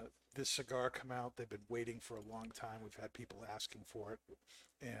this cigar come out. They've been waiting for a long time. We've had people asking for it.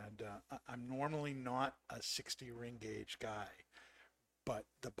 And I'm normally not a 60 ring gauge guy, but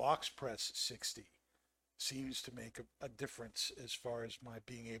the box press 60 seems to make a difference as far as my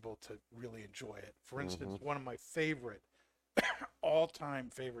being able to really enjoy it. For instance, one of my favorite, all-time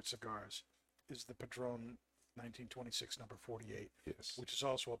favorite cigars is the Padron 1926 number 48, Yes. which is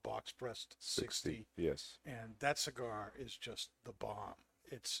also a box pressed 60. Yes. And that cigar is just the bomb.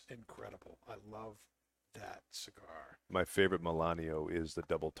 It's incredible. I love that cigar. My favorite Melanio is the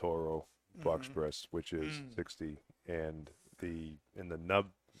Double Toro box press, which is 60, and in the nub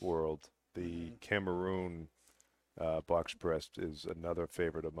world, the Cameroon box pressed is another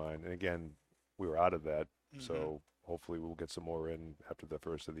favorite of mine. And again, we were out of that, so hopefully we'll get some more in after the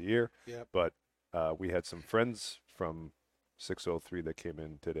first of the year. Yep. But we had some friends from 603 that came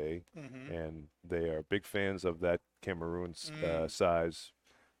in today, Mm-hmm. and they are big fans of that Cameroon size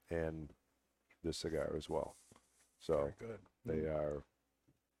and this cigar as well. So Very good. they are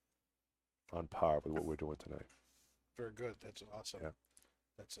on par with what we're doing tonight. Very good. That's awesome. Yeah.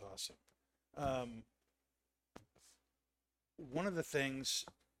 That's awesome. One of the things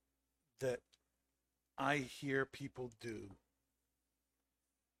that I hear people do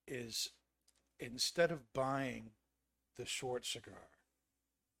is instead of buying the short cigar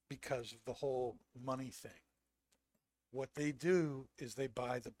because of the whole money thing, what they do is they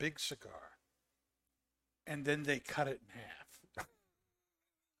buy the big cigar and then they cut it in half.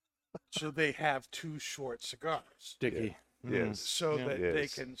 So they have two short cigars. Sticky. Yes. So Yeah. that they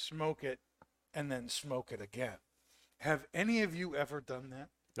Yes. can smoke it and then smoke it again. Have any of you ever done that?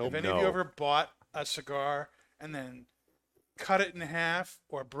 Nope. Have any of you No. ever bought a cigar and then cut it in half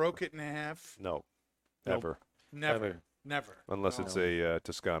or broke it in half? No, Nope. ever. Never. Ever. Never. Unless it's a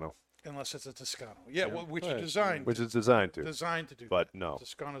Toscano, Unless it's a Toscano. Yeah, Yeah. well, which Right. are designed which is designed to. designed to do But that. no.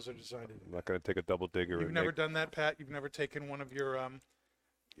 Toscanos are designed to do I'm not going to take a double digger that. You've and never make done that, Pat? You've never taken one of your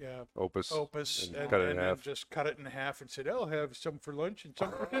opus. opus And and, cut it in and then half. just cut it in half and said, "I'll have some for lunch and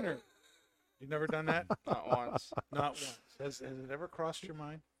some for dinner." You've never done that? Not once. Not once. Has it ever crossed your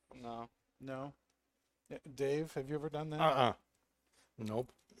mind? No. No. Dave, have you ever done that?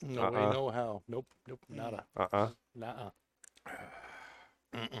 Nope. No way, no how. Nope. Nada. Nuh-uh.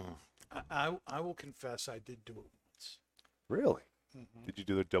 I will confess I did do it once. Really? Mhm. Did you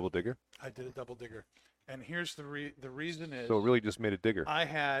do the double digger? I did a double digger, and here's the reason is So it really just made a digger. I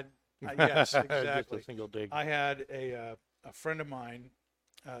had yes, Just exactly. a single dig. I had a friend of mine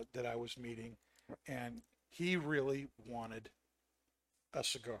that I was meeting, and he really wanted a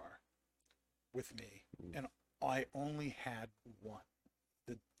cigar with me, and I only had one,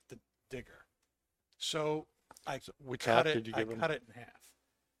 the digger. So I Which cut half it. did you I give him? cut it in half.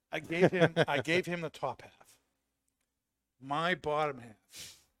 I gave him the top half. My bottom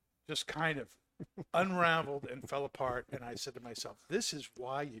half just kind of unraveled and fell apart, and I said to myself, "This is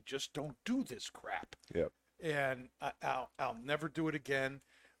why you just don't do this crap." Yep. And I'll never do it again.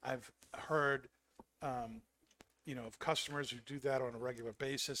 I've heard, of customers who do that on a regular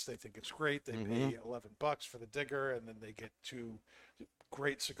basis. They think it's great. They pay $11 for the digger, and then they get two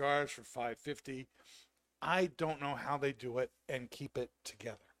great cigars for $5.50. I don't know how they do it and keep it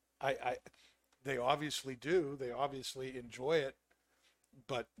together. They obviously do. They obviously enjoy it,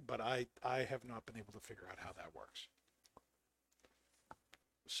 but I have not been able to figure out how that works.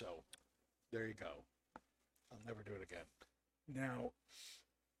 So, there you go. I'll never do it again. Now,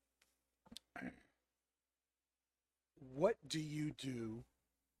 what do you do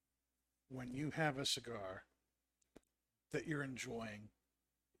when you have a cigar that you're enjoying?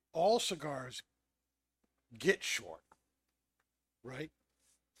 All cigars get short, right?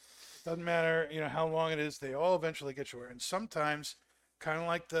 Doesn't matter, how long it is. They all eventually get short, and sometimes, kind of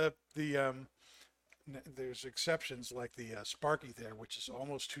like there's exceptions like the Sparky there, which is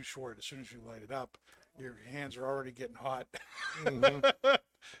almost too short. As soon as you light it up, your hands are already getting hot.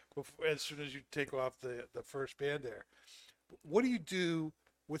 As soon as you take off the first band there, what do you do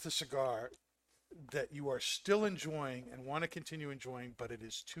with a cigar that you are still enjoying and want to continue enjoying, but it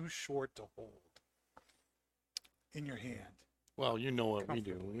is too short to hold in your hand? Well, you know what we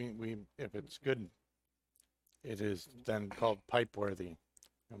do. We if it's good, it is then called pipe worthy,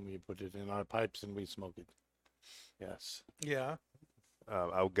 and we put it in our pipes and we smoke it. Yes. Yeah.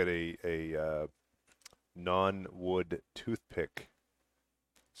 I'll get a non-wood toothpick.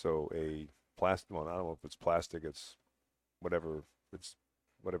 So a plastic. Well, I don't know if it's plastic. It's whatever it's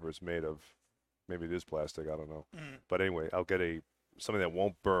made of. Maybe it is plastic. I don't know. Mm. But anyway, I'll get something that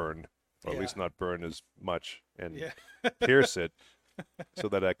won't burn, or at least Yeah. not burn as much, and Yeah. pierce it so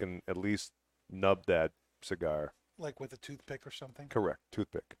that I can at least nub that cigar. Like with a toothpick or something. Correct.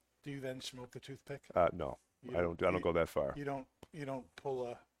 Toothpick. Do you then smoke the toothpick? No, You I don't go that far. You don't pull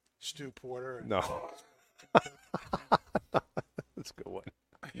a Stu Porter. And, No. That's a good one.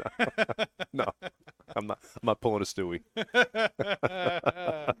 No. I'm not pulling a Stewie.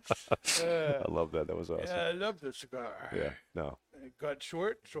 I love that. That was awesome. Yeah, I love the cigar. Yeah. No. It got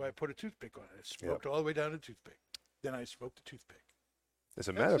short, so I put a toothpick on it. Smoked all the way down to toothpick. Then I smoked the toothpick. As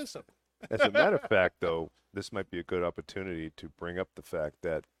a That's matter of just something. As a matter of fact, though, this might be a good opportunity to bring up the fact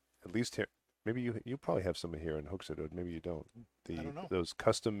that at least here, maybe you probably have some here in Hooksett, or maybe you don't. I don't know. Those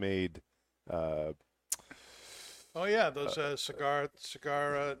custom-made Oh yeah, those cigar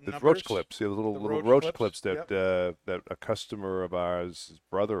The numbers. roach clips, yeah, the little The little roach roach clips, clips that that a customer of ours, his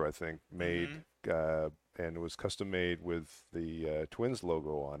brother, I think, made, and it was custom made with the Twins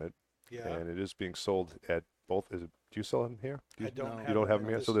logo on it, Yeah, and it is being sold at both. Is it? Do you sell them here? Do I you, don't. No. you don't have them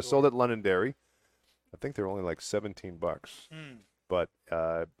here, so they're sold at Londonderry. I think they're only like $17. But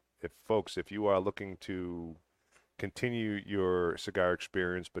if you are looking to continue your cigar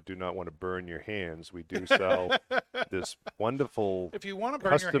experience but do not want to burn your hands, we do sell this wonderful, If you want to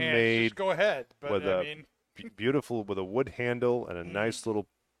burn your hands, custom-made just go ahead. But with I a mean, beautiful with a wood handle and a nice little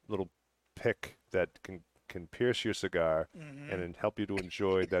pick that can pierce your cigar and then help you to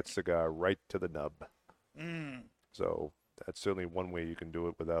enjoy that cigar right to the nub. So that's certainly one way you can do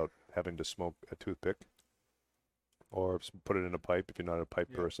it without having to smoke a toothpick or put it in a pipe if you're not a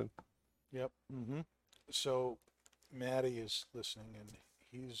pipe person. yep. Mm-hmm. So, Maddie is listening, and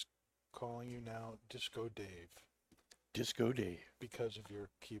he's calling you now, Disco Dave, Disco Dave, because of your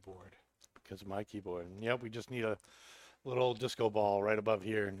keyboard. because of my keyboard. And yeah, we just need a little disco ball right above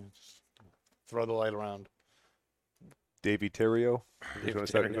here and just throw the light around. Davey Terrio. You're going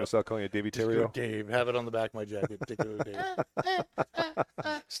to start calling it Davey Disco Terrio? Dave, have it on the back of my jacket. Disco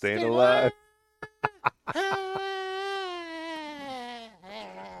Dave. Staying alive.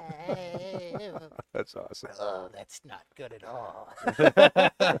 That's awesome. Oh, that's not good at all.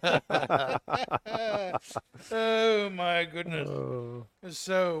 Oh my goodness! Oh.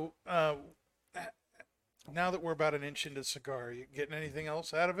 So, now that we're about an inch into the cigar, you getting anything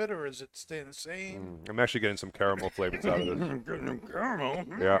else out of it, or is it staying the same? I'm actually getting some caramel flavors out of it. Caramel.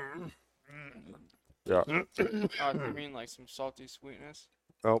 Yeah. Yeah. You mean like some salty sweetness?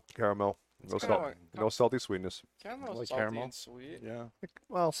 Oh, caramel. No kinda salt. like- No salty sweetness. Caramel Like salty caramel? and sweet. Yeah.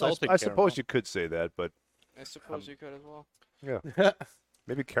 Well, Salted I suppose caramel. you could say that, but I suppose you could as well.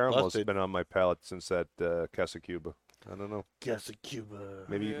 maybe caramel has Busted. been on my palate since that Casa Cuba. I don't know. Casa Cuba.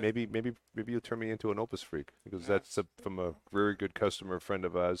 Maybe, Yeah. maybe you'll turn me into an Opus freak because that's from a very good customer friend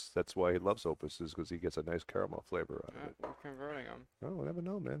of ours. That's why he loves Opus, is because he gets a nice caramel flavor out of it. We're converting them. Oh, we'll never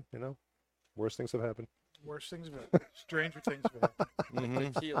know, man. You know, worse things have happened. Worst things have happened. Stranger things have happened.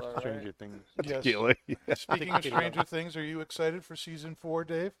 Mm-hmm. Tequila, right? Stranger Things. Yes. Speaking of Stranger Things, are you excited for season 4,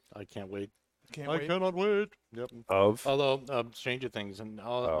 Dave? I can't wait. Can't I wait. cannot wait. Yep. Of Although Stranger Things, and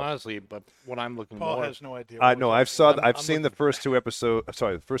honestly, but what I'm looking Paul more. has no idea. I what know. we're I've talking I've I'm seen the looking- first two episodes.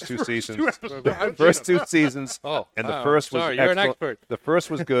 Sorry, the first two seasons. about. The first two seasons. Oh, And the wow. first was Sorry, you're an excellent. expert. The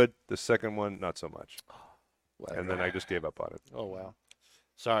first was good. The second one, not so much. And then I Whatever. just gave up on it. Oh wow.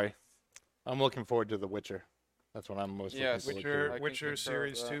 Sorry. I'm looking forward to The Witcher. That's what I'm most Yes. looking forward Witcher, I can Witcher concur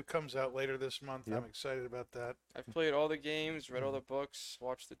Series with that. 2 comes out later this month. Yep. I'm excited about that. I've played all the games, read all the books,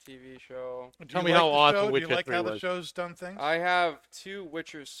 watched the TV show. Do Tell you me like how the awesome show? Do Witcher you like 3 how the was. show's done things? I have 2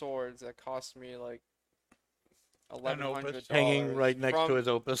 Witcher swords that cost me like $1,100. hanging right next to from- his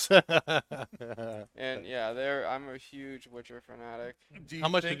Opus. And yeah, I'm a huge Witcher fanatic. Do How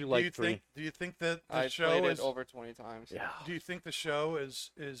much did think- you like do you 3? think, Do you think that the I show played is? it over 20 times. Yeah. Do you think the show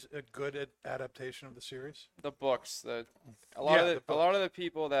is a good adaptation of the series? The books, a Yeah, lot the a lot of the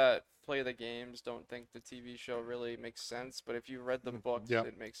people that play the games don't think the TV show really makes sense, but if you read the books, yeah.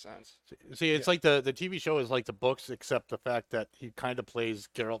 it makes sense. See, it's like the TV show is like the books, except the fact that he kind of plays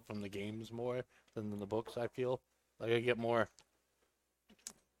Geralt from the games more than in the books. I feel like I get more.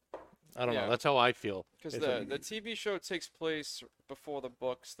 I don't Yeah. know. That's how I feel. Because It's the like- TV show takes place before the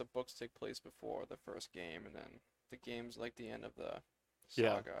books take place before the first game, and then the game's like the end of the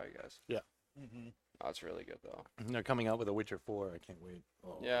Yeah. saga, I guess. Mm-hmm. Oh, it's really good though. they're coming out with a Witcher 4. I can't wait.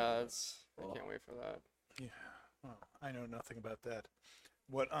 Oh, Yeah, I can't wait for that. Yeah. Well, I know nothing about that.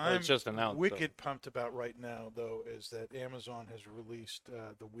 What Well, I'm it's just announced. so- wicked pumped about right now, though, is that Amazon has released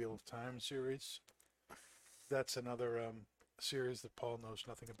the Wheel of Time series. That's another series that Paul knows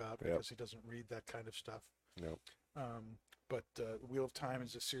nothing about Yep. because he doesn't read that kind of stuff. No. But Wheel of Time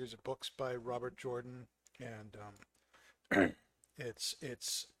is a series of books by Robert Jordan, and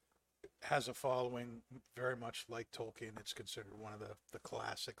it's has a following very much like Tolkien. It's considered one of the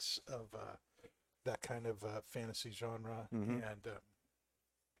classics of that kind of fantasy genre, Mhm. and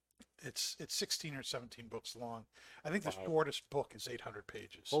it's 16 or 17 books long. I think the Wow. shortest book is 800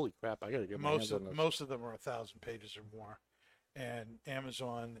 pages. Holy crap! I gotta get my hands on this. Most of them are 1,000 pages or more, and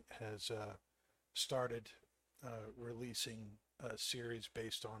Amazon has started releasing a series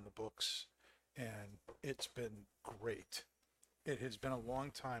based on the books, and it's been great. It has been a long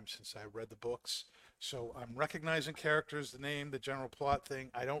time since I read the books, so I'm recognizing characters, the name, the general plot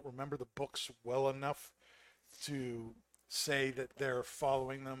thing. I don't remember the books well enough to say that they're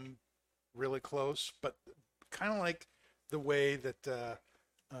following them really close, but kind of like the way that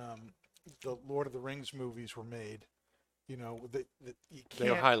the Lord of the Rings movies were made. You know, you They're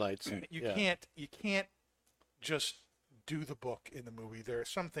can't highlights. you Yeah. can't just do the book in the movie. There are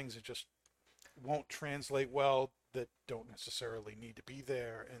some things that just won't translate well, that don't necessarily need to be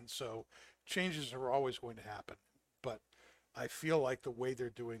there, and so changes are always going to happen. But I feel like the way they're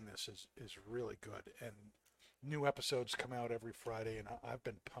doing this is really good, and new episodes come out every Friday, and I've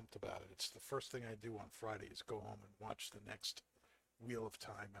been pumped about it. It's the first thing I do on Friday is go home and watch the next Wheel of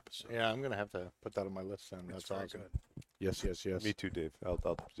Time episode. Yeah, I'm gonna have to put that on my list then. It's That's very awesome. good. Yes, yes, yes. Me too, Dave. I'll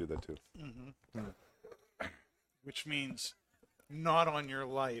do that too. Which means not on your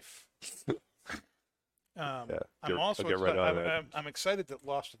life. Yeah, I'm get- also I'll get right on that. I'm excited that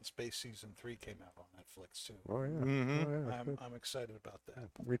Lost in Space season 3 came out on Netflix too. Oh yeah. Mhm. Oh, yeah. I'm excited about that.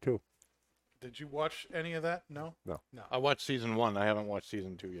 Me too. Did you watch any of that? No. I watched season 1. I haven't watched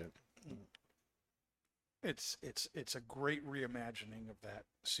season 2 yet. It's a great reimagining of that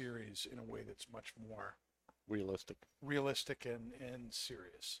series in a way that's much more Realistic. realistic and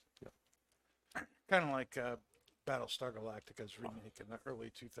serious. Kind of like Battlestar Galactica's remake in the early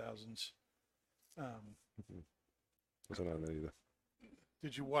 2000s. Wasn't on that either.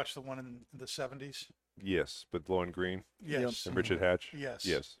 Did you watch the one in the 70s? Yes, with Lauren Green Yes. and Richard Hatch. Yes.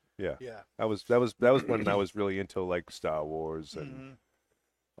 Yes. Yeah. Yeah. That was when I was really into like Star Wars and Mhm.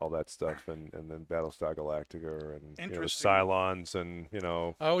 all that stuff, and then Battlestar Galactica and the Interesting. Cylons and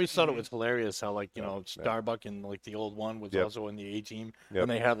I always thought it was hilarious how, like, you Yeah, know, yeah. Starbuck and like the old one was Yep. also in the A Team, Yep.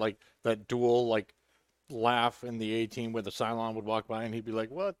 and they had like that dual like laugh in the A Team where the Cylon would walk by and he'd be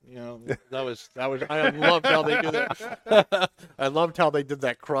like, "What?" You know, that was I loved how they did that. I loved how they did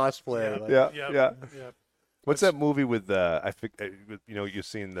that crossplay. Like, yeah. What's that movie with I think you've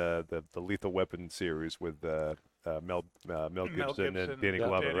seen the Lethal Weapon series with Mel Gibson and Danny Yeah.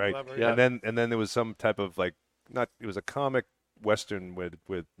 Glover, Danny right? Glover, Yeah. And then there was some type of like it was a comic western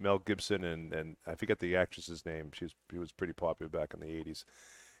with Mel Gibson and I forget the actress's name. She was pretty popular back in the 80s.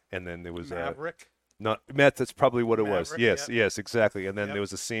 And then there was Maverick. not Matt. That's probably what it was. Maverick, Yes, yep. yes, exactly. And then Yep. there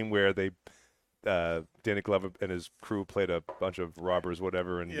was a scene where they, Danny Glover and his crew played a bunch of robbers,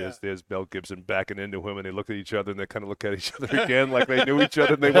 whatever. And Yeah. there's Mel Gibson backing into him, and they look at each other, and they kind of look at each other again, like they knew each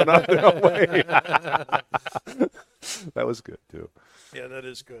other, and they went on their way. That was good too. Yeah, that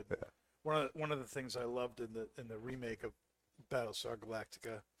is good. One of the things I loved in the remake of Battlestar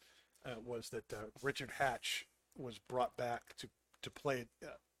Galactica was that Richard Hatch was brought back to play.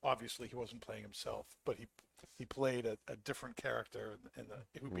 Obviously, he wasn't playing himself, but he played a different character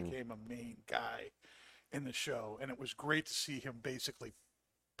who became a main guy in the show, and it was great to see him basically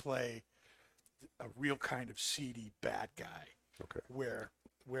play a real kind of seedy bad guy. Okay. Where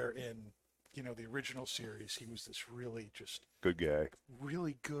in the original series he was this really just Good guy.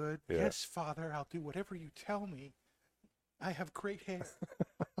 really good. Yeah. Yes, Father, I'll do whatever you tell me. I have great hair,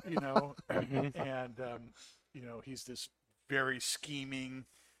 and he's this very scheming,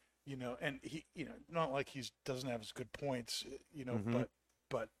 and he, not like doesn't have as good points,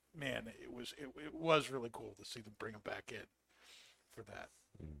 but man, it was really cool to see them bring him back in for that.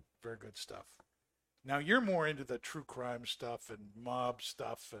 Very good stuff. Now you're more into the true crime stuff and mob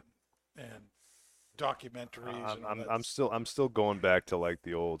stuff and documentaries. and all that. I'm still going back to like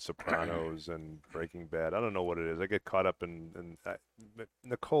the old Sopranos and Breaking Bad. I don't know what it is. I get caught up in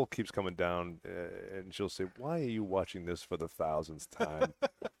Nicole keeps coming down and she'll say, "Why are you watching this for the 1000th time?"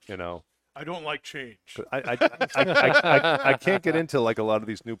 I don't like change. But I can't get into like a lot of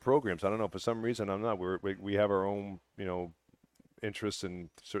these new programs. I don't know, for some reason I'm not. We have our own interests in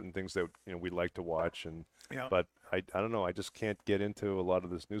certain things that we like to watch, and Yeah. but I don't know. I just can't get into a lot of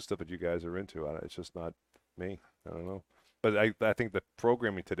this new stuff that you guys are into. It's just not me. I don't know. But I think the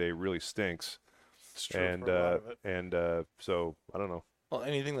programming today really stinks, It's true and for a lot of it. so I don't know. Well,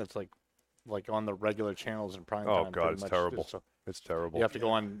 anything that's like on the regular channels in prime Oh time. God, pretty it's much terrible. just, It's terrible. you have to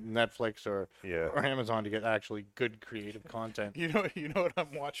go on Netflix or Yeah. Amazon to get actually good creative content. You know what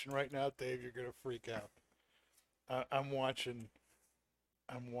I'm watching right now, Dave? You're gonna freak out. I'm watching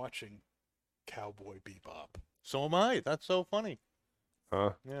Cowboy Bebop. So am I. That's so funny.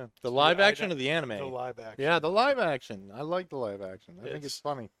 Huh? Yeah, the live I action don't- or the anime? The live action. Yeah, the live action. I like the live action. I think it's It's-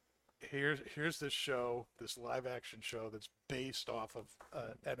 funny. Here's this live action show that's based off of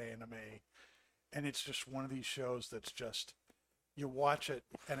an anime, and it's just one of these shows that's just you watch it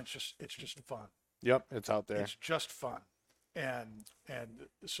and it's just fun. Yep, it's out there. It's just fun, and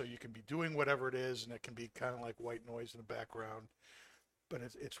so you can be doing whatever it is, and it can be kind of like white noise in the background, but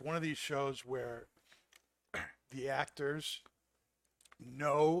it's one of these shows where the actors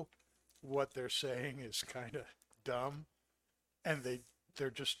know what they're saying is kind of dumb, and they're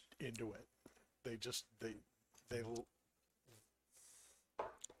just into it. They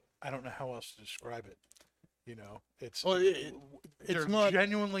I don't know how else to describe it. You know, it's Well, they're it's not.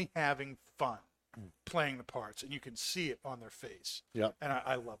 genuinely having fun playing the parts, and you can see it on their face. Yep. And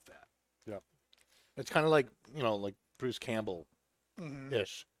I love that. It's kind of like like Bruce Campbell Mhm.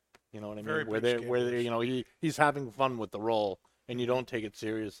 ish. You know what I mean? Very where Bruce where Campbell-ish. he's having fun with the role, and you don't take it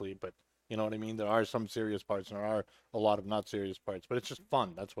seriously. But you know what I mean? There are some serious parts, and there are a lot of not serious parts. But it's just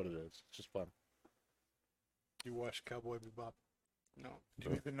fun. That's what it is. It's just fun. You watch Cowboy Bebop? No, Do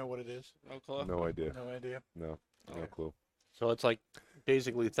you even know what it is? no clue. No idea. No idea. No Okay. clue. So it's like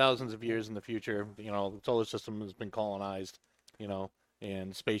basically thousands of years in the future. You know, the solar system has been colonized. You know,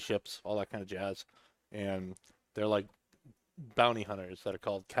 and spaceships, all that kind of jazz, and they're like bounty hunters that are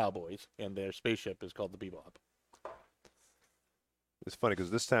called cowboys, and their spaceship is called the Bebop. It's funny because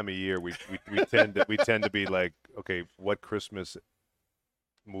this time of year we tend to be like, okay, what Christmas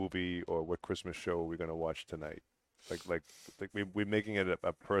movie or what Christmas show are we going to watch tonight? Like we're making it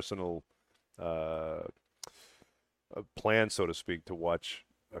a personal a plan, so to speak, to watch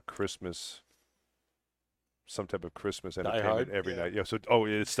a Christmas, some type of Christmas entertainment Hard? every Yeah. night. Yeah. So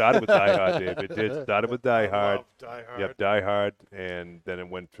it started with Die Hard, Dave. It did started with Die I Hard. love Die Hard. Yep, Die Hard, and then it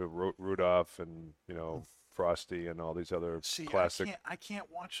went to Rudolph and Frosty and all these other See, classic. I can't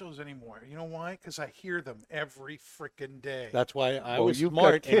watch those anymore. You know why? Because I hear them every freaking day. That's why I Well, was you've got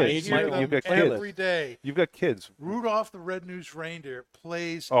smart and I kids. made my hear You've own them got kids. every day. You've got kids. Rudolph the Red-Nosed Reindeer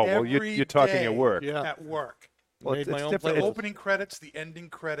plays Oh well, every you're talking day at work. Yeah. at work. Well, Made it's my own different. The playlist. opening credits, the ending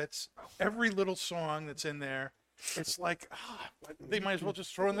credits, every little song that's in there. It's like they might as well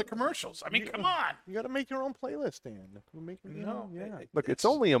just throw in the commercials. I mean, come on. You got to make your own playlist, Dan. Yeah. Look, it's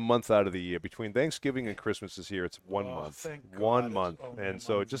only a month out of the year. Between Thanksgiving and Christmas this year, it's 1 Oh, month. thank God 1 it's month. only And a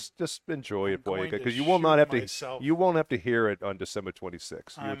so month. just enjoy I'm it, boy, going to because you will not shoot have to myself. you won't have to hear it on December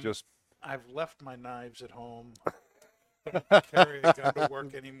 26th. You'll I'm- just I've left my knives at home. Don't carry a gun to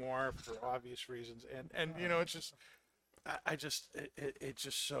work anymore for obvious reasons, and you know it's just, it's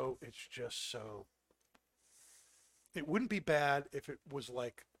just so. It wouldn't be bad if it was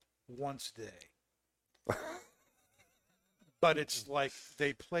like once a day. But it's like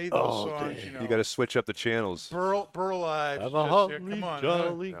they play those Oh, songs, you know. you got to switch up the channels. Burl Ives. Have just a here, holly come on,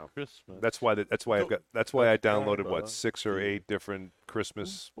 jolly No. Christmas. That's why I downloaded what 6 or 8 different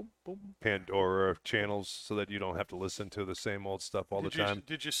Christmas Boom, boom. Pandora channels so that you don't have to listen to the same old stuff all the time.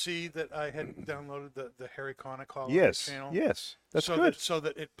 Did you see that I had downloaded the Harry Connick Holiday Yes, channel? yes, that's so good. so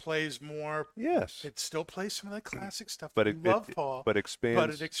that it plays more. Yes, It still plays some of the classic stuff. but we it love Paul, but but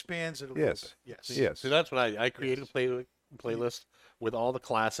expands. it expands it a Yes. little bit. Yes. Yes. So that's what I created a playlist with all the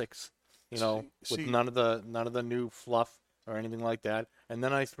classics, See- with none of the new fluff or anything like that. And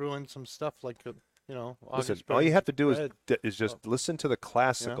then I threw in some stuff like Listen, August all you have to do Red. is just listen to the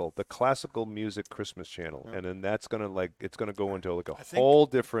classical music Christmas channel, Yeah. and then that's gonna it's gonna go into like a I think- whole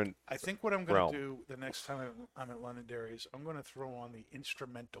different. I think what I'm going realm. to do the next time I'm at Londonderry is I'm going to throw on the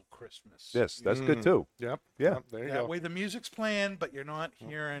instrumental Christmas. Yes, that's good Mm. too. Yep. Yeah. Yep, there you That go. way the music's playing, but you're not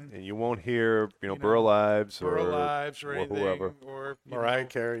hearing And you won't hear know, Burl Ives Burl or Ives or anything, whoever. or you Mariah know,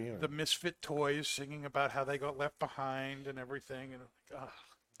 Carey. the Misfit Toys singing about how they got left behind and everything. And like, oh,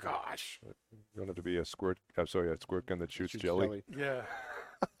 gosh, You don't have to be a squirt. I'm sorry, a squirt gun that shoots jelly. yeah.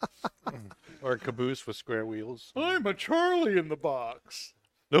 Or a caboose with square wheels. I'm a Charlie in the box.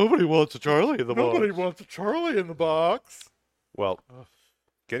 Nobody wants a Charlie in the Nobody wants a Charlie in the box. Well,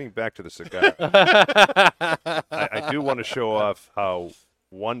 getting back to the cigar, I do want to show off how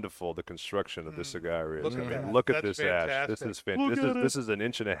wonderful the construction of this cigar is. Look I at mean, that. look at That's this ash. This fantastic. is this is 1.5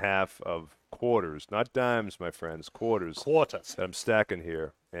 inches of quarters, not dimes, my friends, quarters Quarters. that I'm stacking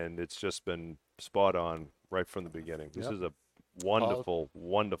here, and it's just been spot on right from the beginning. This Yep. is a wonderful,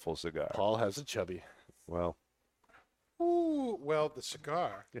 wonderful cigar. Paul has a chubby. Well, Ooh, well, the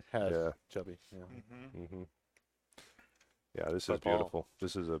cigar. It has Yeah. chubby. Yeah. hmm yeah, this is But Paul- beautiful.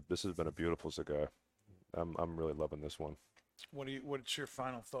 This has been a beautiful cigar. I'm really loving this one. What's your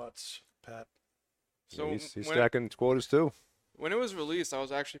final thoughts, Pat? So he's when- stacking quarters too. When it was released, I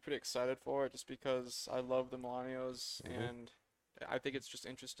was actually pretty excited for it just because I love the Milanios and I think it's just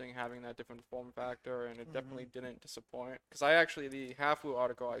interesting having that different form factor, and it definitely didn't disappoint. Because the Halfwoo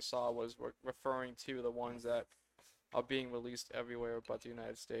article I saw was referring to the ones that are being released everywhere but the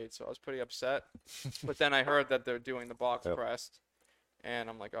United States, so I was pretty upset. But then I heard that they're doing the box Yep. pressed, and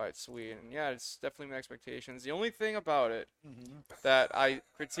I'm like, all right, sweet. And yeah, it's definitely my expectations. The only thing about it that I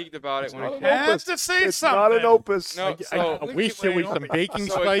critiqued about it when it Has to say It's something. not an opus. no, so I wish there was some baking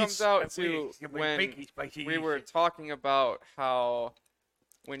so it comes spice. out to when we were talking about how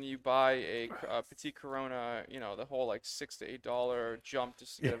when you buy a Petit Corona, the whole like $6 to $8 jump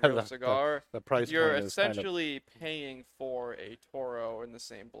just to get Yeah, a real cigar, the price you're point is kind of- essentially paying for a Toro in the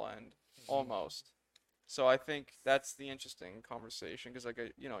same blend, almost. So I think that's the interesting conversation because, like,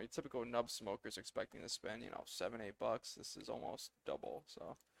 your typical nub smoker's expecting to spend, $7-8. This is almost double.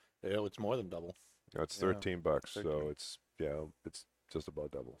 So Yeah, it's more than double. It's Yeah, $13, so 13. it's just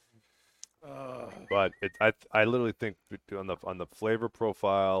about double. But I literally think on the flavor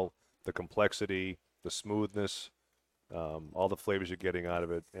profile, the complexity, the smoothness, all the flavors you're getting out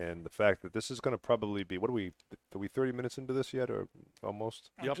of it, and the fact that this is going to probably be, are we 30 minutes into this yet, or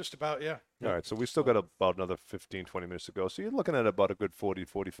almost? Just about, yeah. All right, so we still got about another 15, 20 minutes to go. So you're looking at about a good 40,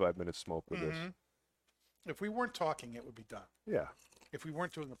 45 minute smoke with this. If we weren't talking, it would be done. Yeah. If we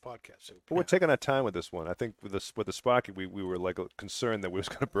weren't doing the podcast, it would But be we're taking our time with this one. I think with the Sparky, we were like concerned that we was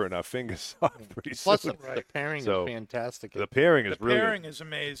going to burn our fingers off pretty Plus, soon. the pairing So, is fantastic. The pairing is the brilliant. pairing is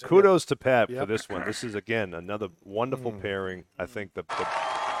amazing. Kudos to Pat for Yep. this one. This is, again, another wonderful pairing. I think the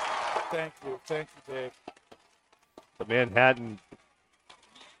Thank you, Dave. Manhattan,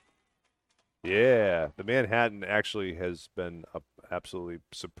 the Manhattan actually has been a absolutely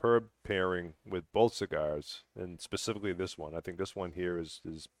superb pairing with both cigars, and specifically this one. I think this one here is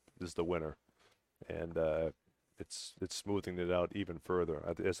the winner, and it's smoothing it out even further.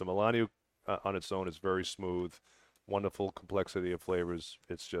 As the Melanio on its own is very smooth, wonderful complexity of flavors.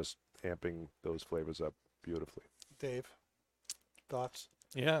 It's just amping those flavors up beautifully. Dave, thoughts?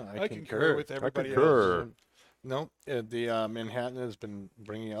 Yeah, I concur with everybody concur. else. No, the Manhattan has been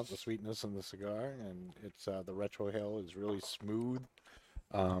bringing out the sweetness in the cigar, and it's the retrohale is really smooth.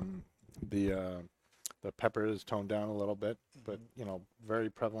 The pepper is toned down a little bit, but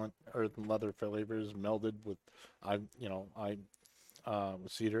very prevalent earth and leather flavors melded with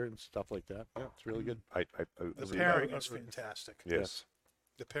cedar and stuff like that. Yeah, it's really good. I The agree. pairing is fantastic. Yes.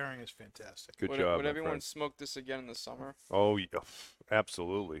 The pairing is fantastic. Good would, job, would my everyone friend. smoke this again in the summer? Oh, yeah,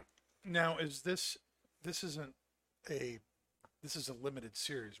 absolutely. Now, is this isn't this is a limited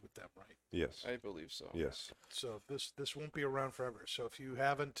series with them, right? Yes. I believe so. Yes. So this won't be around forever. So if you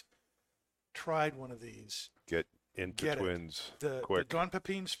haven't tried one of these, Get into Get it. Twins the quick. Don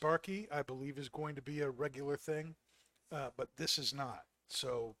Pepin Sparky, I believe, is going to be a regular thing, but this is not.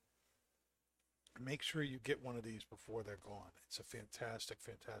 So make sure you get one of these before they're gone. It's a fantastic,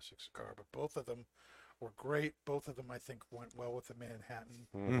 fantastic cigar. But both of them were great. Both of them, I think, went well with the Manhattan.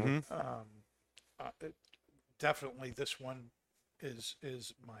 Mm-hmm. Definitely, this one is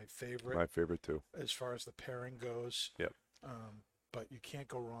my favorite My favorite too. as far as the pairing goes. Yep. But you can't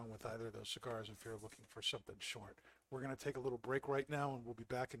go wrong with either of those cigars if you're looking for something short. We're going to take a little break right now, and we'll be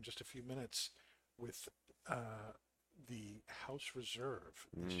back in just a few minutes with the House Reserve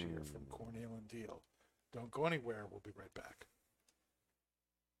this year from Cornell and Deal. Don't go anywhere. We'll be right back.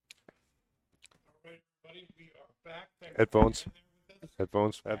 All right, everybody, we are back. Thanks for Headphones. hanging in there with us.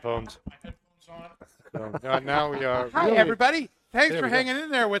 Headphones. Headphones. My headphones on. So, now we are. Hi, really- everybody. Thanks There for we go. hanging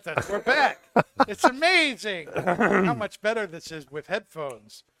in there with us. We're back. It's amazing how much better this is with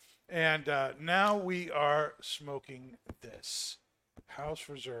headphones. And now we are smoking this House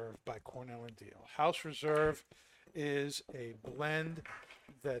Reserve by Cornell and Deal. House Reserve is a blend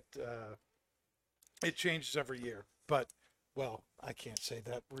that it changes every year. But, well, I can't say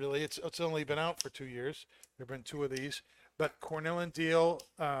that really. It's only been out for 2 years. There have been 2 of these. But Cornell and Deal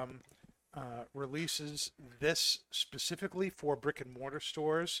releases this specifically for brick and mortar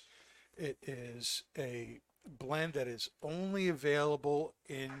stores. It is a blend that is only available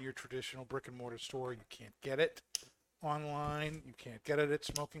in your traditional brick and mortar store. You can't get it online. You can't get it at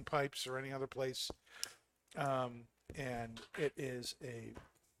Smoking Pipes or any other place. And it is a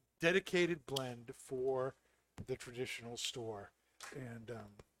dedicated blend for the traditional store. And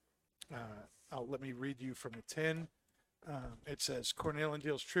let me read you from the tin. It says, Cornell and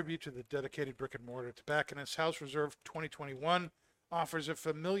Deal's tribute to the dedicated brick and mortar tobacconist. House Reserve 2021 offers a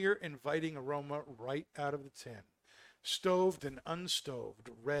familiar, inviting aroma right out of the tin. Stoved and unstoved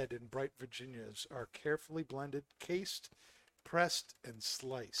red and bright Virginias are carefully blended, cased, pressed, and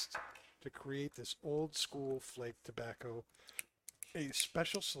sliced to create this old school flake tobacco, a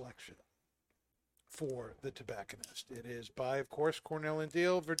special selection for the tobacconist. It is by, of course, Cornell and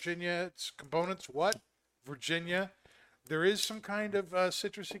Deal, Virginia. Its components, what? Virginia. There is some kind of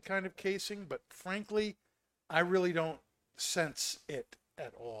citrusy kind of casing, but frankly, I really don't sense it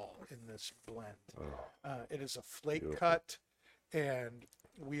at all in this blend. It is a flake Beautiful. cut, and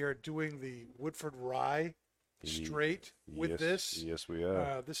we are doing the Woodford Rye straight with yes, this. Yes, we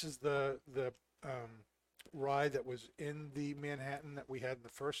are. This is the rye that was in the Manhattan that we had in the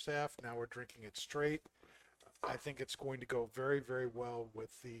first half. Now we're drinking it straight. I think it's going to go very, very well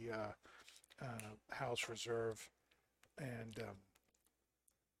with the House Reserve. And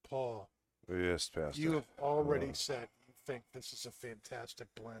Paul, Yes, Pastor. you have already said you think this is a fantastic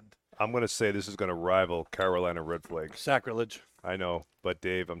blend. I'm going to say this is going to rival Carolina Red Flag. Sacrilege. I know, but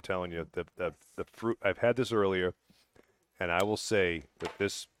Dave, I'm telling you, the fruit. I've had this earlier, and I will say that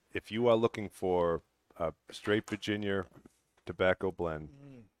this, if you are looking for a straight Virginia tobacco blend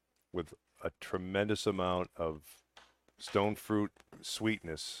with a tremendous amount of stone fruit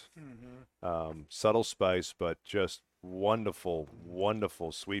sweetness, subtle spice, but just wonderful,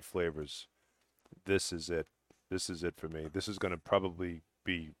 wonderful sweet flavors, this is it. This is it for me. This is going to probably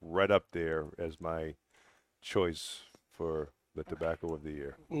be right up there as my choice for the tobacco of the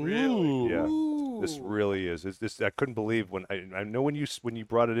year. Really? Yeah, this really is. It's this. I couldn't believe when I know when you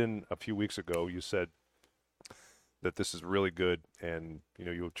brought it in a few weeks ago. You said that this is really good, and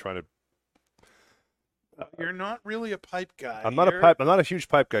you were trying to. You're not really a pipe guy. I'm not a pipe. I'm not a huge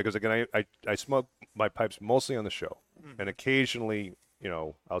pipe guy because again, I smoke my pipes mostly on the show, and occasionally,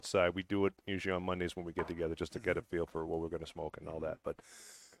 outside. We do it usually on Mondays when we get together just to get a feel for what we're going to smoke and all that. But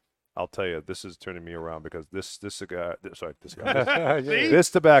I'll tell you, this is turning me around because this cigar. Sorry, this cigar. See? This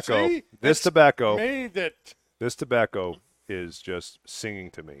tobacco. See? This It's tobacco. made it. This tobacco is just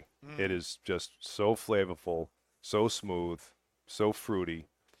singing to me. It is just so flavorful, so smooth, so fruity.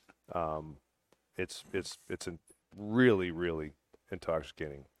 It's really, really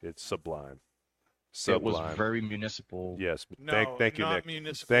intoxicating. It's sublime. It was Sublime. very municipal. Yes. No, thank you, not Nick.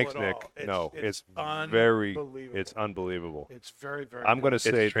 municipal Thanks, at Nick. all. No, It's very. unbelievable. It's unbelievable. It's very, very. I'm going to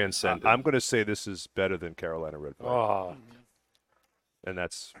good. say transcendent. I'm going to say this is better than Carolina Red Flag, Oh, and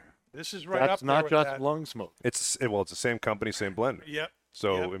that's This is right up that's there not with just that. lung smoke. it's the same company, same blend. Yep.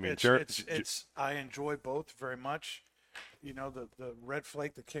 So yep. I mean, it's I enjoy both very much. The red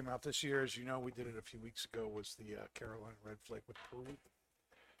flake that came out this year, as you know, we did it a few weeks ago, was the Carolina Red Flake with Peru,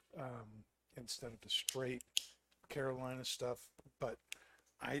 instead of the straight Carolina stuff. But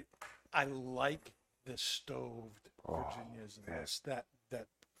I like the stoved Virginias and this that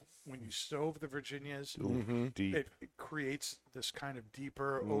when you stove the Virginias, deep. it creates this kind of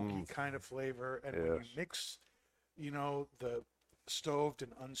deeper oaky kind of flavor, and when you Yes. mix, the stoved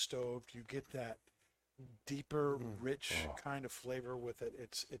and unstoved, you get that deeper, rich kind of flavor with it.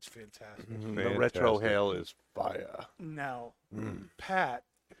 It's fantastic. The retro Fantastic. hail is fire. Now, Pat,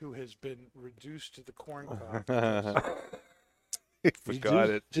 who has been reduced to the corn cob, Forgot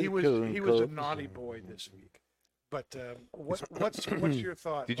it. he was a naughty boy this week. But what's your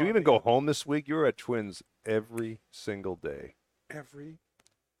thought? Did you on even the- go home this week? You were at Twins every single day. every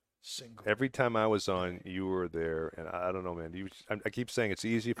single? Every time I was on, you were there, and I don't know, man. I keep saying it's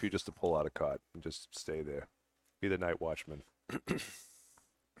easy for you just to pull out a cot and just stay there, be the night watchman.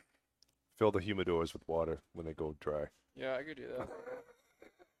 Fill the humidors with water when they go dry. Yeah, I could do that.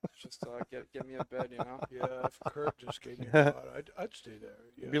 Just get me a bed, Yeah, if Kurt just gave me a shot, I'd stay there.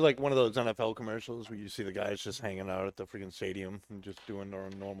 Yeah. It'd be like one of those NFL commercials where you see the guys just hanging out at the freaking stadium and just doing their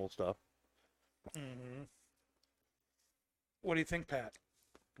normal stuff. Mm-hmm. What do you think, Pat?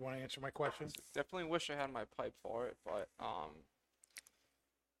 You want to answer my question? Definitely wish I had my pipe for it, but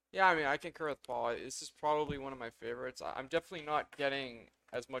yeah, I mean, I concur with Paul. This is probably one of my favorites. I'm definitely not getting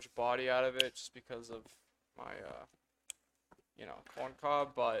as much body out of it just because of my corn cob,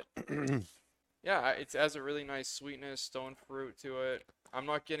 but yeah, it has a really nice sweetness, stone fruit to it. I'm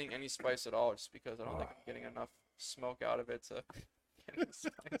not getting any spice at all just because I don't think I'm getting enough smoke out of it to get any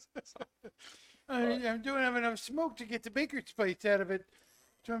spice. So, I don't have enough smoke to get the baker spice out of it,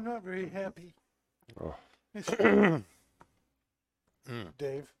 so I'm not very happy. Oh.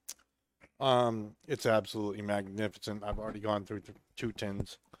 Dave? It's absolutely magnificent. I've already gone through 2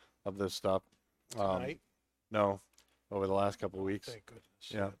 tins of this stuff. Tonight? No, over the last couple of weeks. Thank goodness.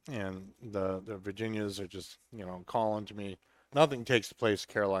 Yeah, and the Virginias are just calling to me. Nothing takes the place of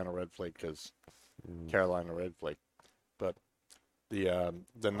Carolina Red Flake because Carolina Red Flake. But the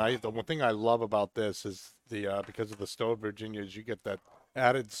one thing I love about this is because of the stove Virginias, you get that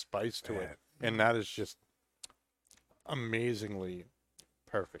added spice to it, and that is just amazingly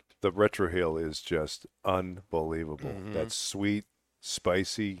perfect. The retrohale is just unbelievable. That's sweet,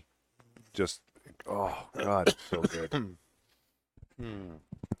 spicy, just oh god, it's so good.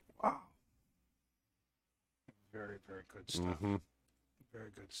 Wow. Very, very good stuff.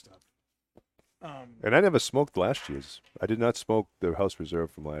 Very good stuff. And I never smoked last year's. I did not smoke the House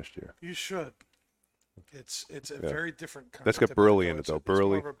Reserve from last year. You should. It's a very different kind That's of got burley in tobacco. it, though. It's more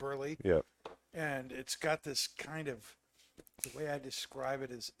Burley. of a burley. Yeah. And it's got this kind of, the way I describe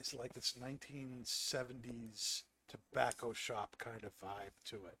it is like this 1970s tobacco shop kind of vibe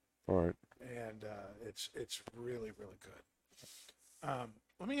to it. All right. and it's really really good.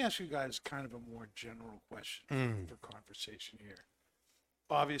 Let me ask you guys kind of a more general question for conversation here.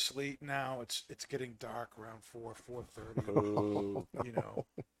 Obviously now it's getting dark around 4:30. You know,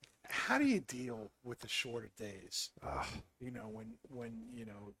 how do you deal with the shorter days? You know, when you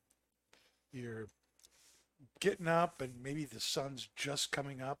know you're getting up and maybe the sun's just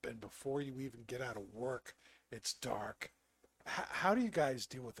coming up, and before you even get out of work, it's dark. How do you guys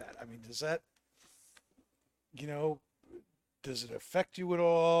deal with that? I mean, does that, you know, does it affect you at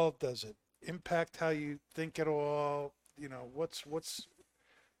all? Does it impact how you think at all? You know,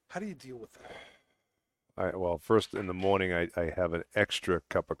 how do you deal with that? Well, first in the morning, I have an extra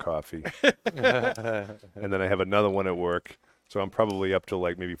cup of coffee, and then I have another one at work. So I'm probably up to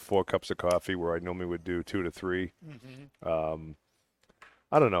like maybe 4 cups of coffee, where I normally would do 2 to 3. I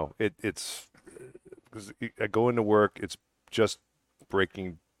don't know. It's because I go into work. It's just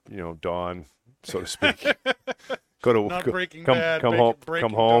breaking, dawn, so to speak. Not Breaking Bad, come home. Breaking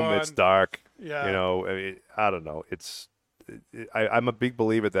Dawn. It's dark. Yeah. I mean, I don't know. I'm a big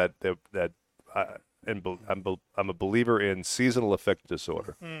believer I'm a believer in seasonal affective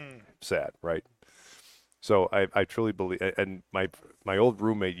disorder. Sad, right? So I truly believe, and my old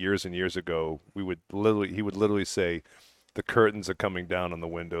roommate years and years ago, he would literally say, the curtains are coming down on the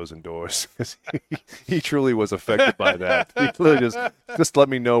windows and doors. He truly was affected by that. He literally just let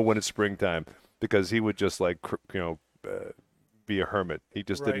me know when it's springtime, because he would just be a hermit. He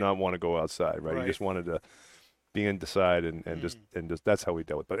just did not want to go outside, right? He just wanted to be inside and just that's how we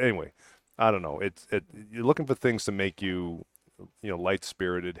dealt with it. But anyway, I don't know. You're looking for things to make you, light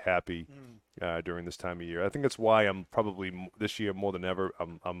spirited, happy during this time of year. I think that's why I'm probably this year more than ever.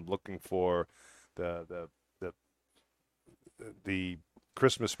 I'm looking for the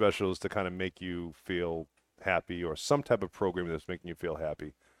Christmas specials to kind of make you feel happy, or some type of program that's making you feel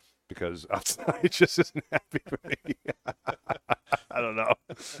happy, because outside it just isn't happy for me. I don't know.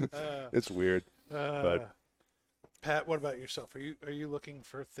 It's weird, but. Pat, what about yourself? Are you looking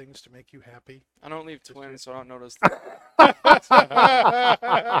for things to make you happy? I don't leave twins, so I don't notice.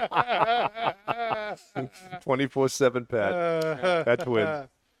 24/7 Pat. Pat twin.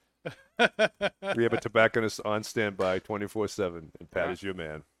 We have a tobacconist on standby 24/7, and Pat is your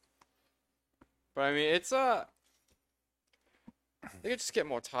man. But I mean, it's I think I just get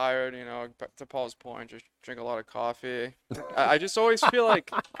more tired, but to Paul's point, just drink a lot of coffee. I just always feel like,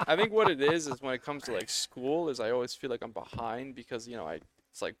 I think what it is when it comes to like school, is I always feel like I'm behind, because,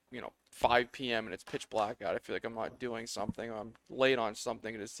 it's like, 5 p.m. and it's pitch black out. I feel like I'm not doing something, or I'm late on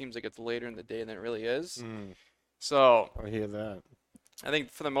something, and it seems like it's later in the day than it really is. So I hear that. I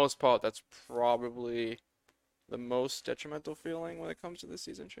think for the most part, that's probably the most detrimental feeling when it comes to the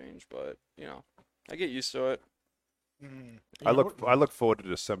season change. But, I get used to it. I look forward to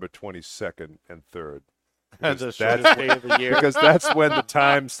December 22nd and 3rd. The shortest day of the year. Because that's when the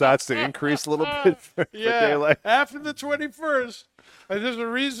time starts to increase a little bit for daylight. After the 21st. And there's a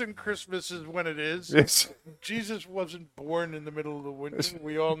reason Christmas is when it is. Yes. Jesus wasn't born in the middle of the winter.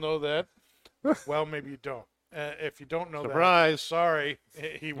 We all know that. Well, maybe you don't. If you don't know Surprise. that, sorry,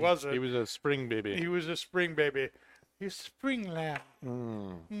 he wasn't. He was a spring baby. He was a spring baby. He's spring lamb.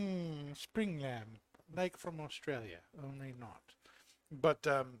 Spring lamb. Like from Australia, only not. But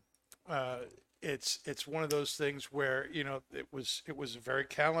it's one of those things where it was very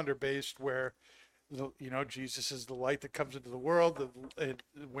calendar based, where Jesus is the light that comes into the world. The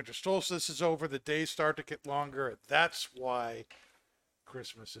winter solstice is over. The days start to get longer. That's why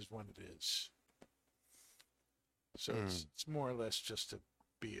Christmas is when it is. So it's more or less just to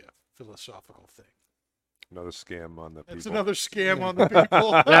be a philosophical thing. Another scam on the people. It's another scam on the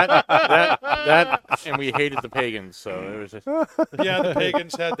people. that, and we hated the pagans, so it was just... Yeah, the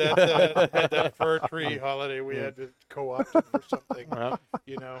pagans had that fir tree holiday. We had to co-opt it for something,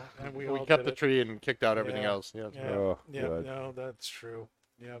 and we all kept did the it. tree and kicked out everything Yeah. else. Yes. Yeah, Oh, yeah, God. no, that's true.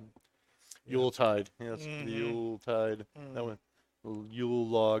 Yeah, Yuletide. Yes, the Yuletide. That one. Yule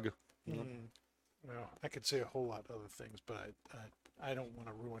log. Well, I could say a whole lot of other things, but I don't want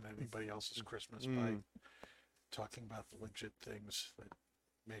to ruin anybody else's Christmas by talking about the legit things that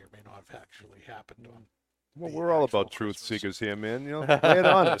may or may not have actually happened on. Well, the we're all actual about truth Christmas. seekers here, man. Lay it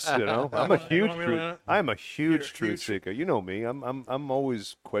on us. I'm a huge want me truth. to- I'm a huge You're truth huge. seeker. You know me. I'm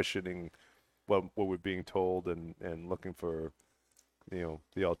always questioning what we're being told, and looking for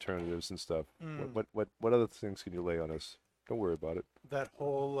the alternatives and stuff. What other things can you lay on us? Don't worry about it. That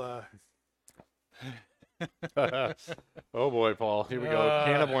whole Oh boy, Paul. Here we go.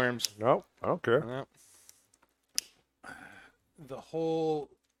 Can of worms. No, I don't care. Yep. the whole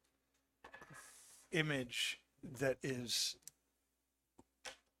image that is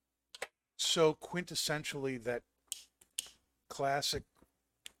so quintessentially that classic,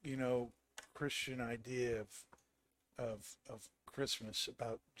 Christian idea of Christmas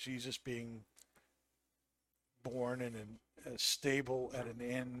about Jesus being born in a stable at an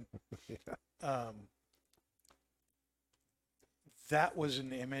inn. That was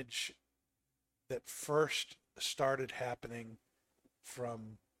an image that first started happening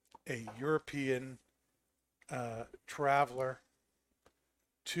from a European traveler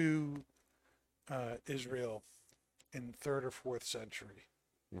to Israel in 3rd or 4th century.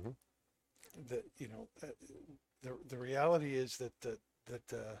 Mhm. That the reality is that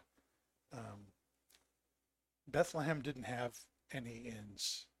Bethlehem didn't have any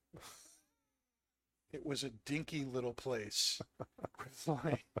inns. It was a dinky little place.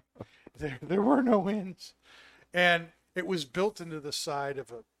 Like, there were no inns, and it was built into the side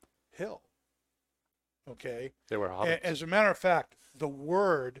of a hill. Okay. They were hobbits. As a matter of fact, the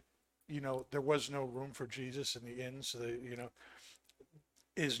word, there was no room for Jesus in the inn, so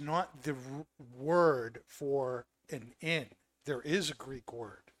is not the word for an inn. There is a Greek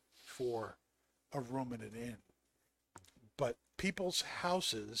word for a room in an inn, but people's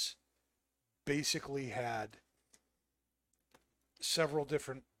houses basically had several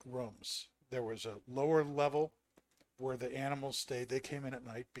different rooms. There was a lower level where the animals stayed. They came in at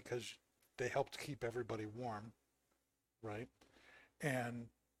night because they helped keep everybody warm, right? And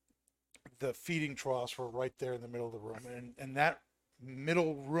the feeding troughs were right there in the middle of the room. And that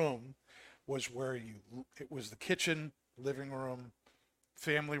middle room was where it was the kitchen, living room,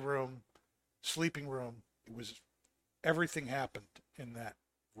 family room, sleeping room. It was, everything happened in that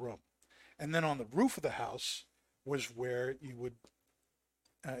room. And then on the roof of the house was where you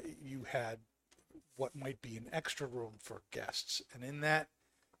had what might be an extra room for guests. And in that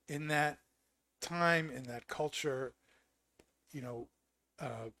time, in that culture,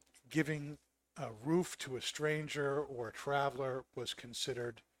 giving a roof to a stranger or a traveler was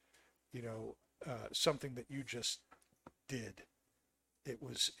considered, something that you just did. It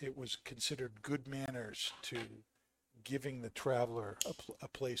was considered good manners to giving the traveler a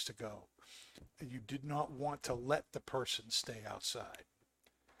place to go. You did not want to let the person stay outside.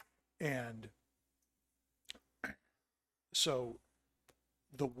 And so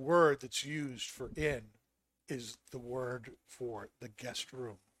the word that's used for inn is the word for the guest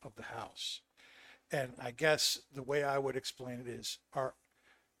room of the house. And I guess the way I would explain it is,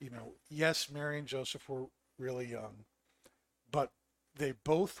 yes, Mary and Joseph were really young, but they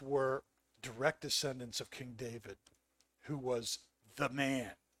both were direct descendants of King David, who was the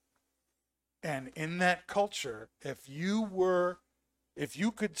man. And in that culture, if you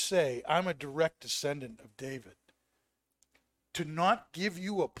could say, I'm a direct descendant of David, to not give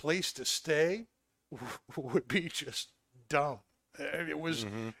you a place to stay would be just dumb. It was,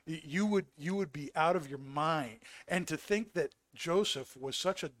 you would be out of your mind. And to think that Joseph was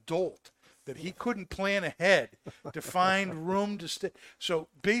such a dolt that he couldn't plan ahead to find room to stay. So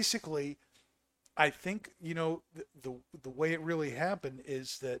basically, I think, the way it really happened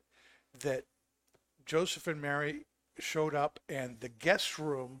is that Joseph and Mary showed up, and the guest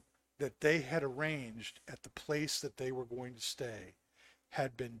room that they had arranged at the place that they were going to stay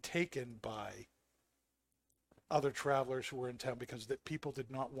had been taken by other travelers who were in town because that people did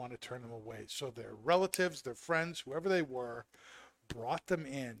not want to turn them away. So their relatives, their friends, whoever they were, brought them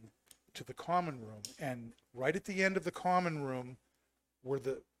in to the common room. And right at the end of the common room were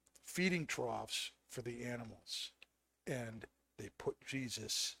the feeding troughs for the animals. And they put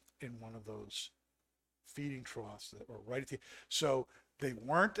Jesus in one of those feeding troughs that were right at the, so they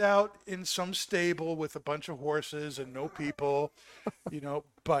weren't out in some stable with a bunch of horses and no people,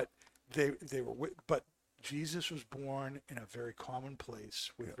 but they were, but Jesus was born in a very common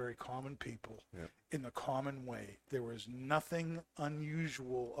place with very common people in the common way. There was nothing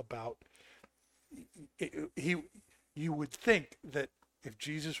unusual about it. You would think that if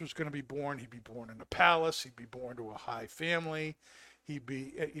Jesus was going to be born, he'd be born in a palace, he'd be born to a high family, he'd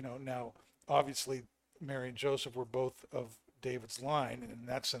be, now obviously Mary and Joseph were both of David's line, and in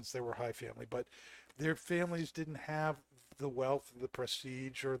that sense they were high family, but their families didn't have the wealth, the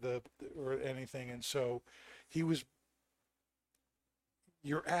prestige, or anything, and so he was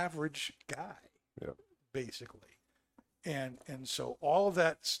your average guy, basically. And so all of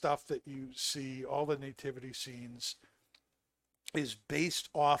that stuff that you see, all the nativity scenes, is based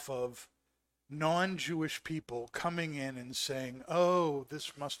off of non-Jewish people coming in and saying, "Oh,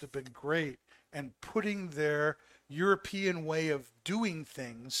 this must have been great," and putting their European way of doing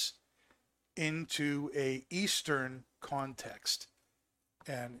things into a Eastern context,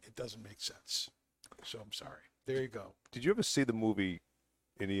 and it doesn't make sense. So I'm sorry. There you go. Did you ever see the movie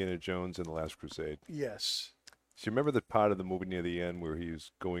Indiana Jones and the Last Crusade. Yes. So you remember the part of the movie near the end where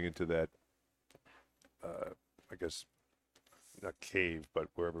he's going into that, I guess, not cave, but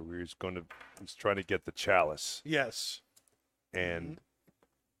wherever he's trying to get the chalice, Yes. and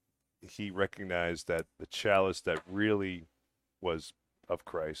he recognized that the chalice that really was of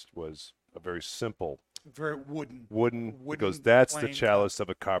Christ was a very simple Very wooden. wooden, because Wooden, that's the plain chalice of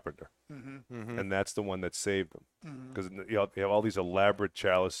a carpenter, Mm-hmm. and that's the one that saved them. Mm-hmm. Because you have all these elaborate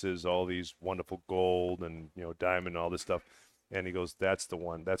chalices, all these wonderful gold and diamond, and all this stuff, and he goes, "That's the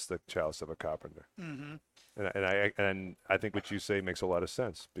one. That's the chalice of a carpenter." Mm-hmm. And I think what you say makes a lot of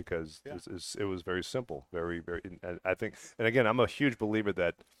sense, because Yeah. it was very simple, very very. And I think, and again, I'm a huge believer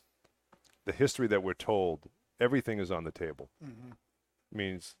that the history that we're told, everything is on the table. Mm-hmm.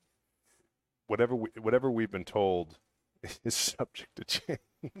 Means whatever we've been told is subject to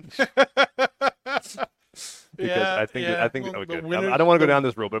change. Because I think Well, the okay, winners- I don't want to go the- down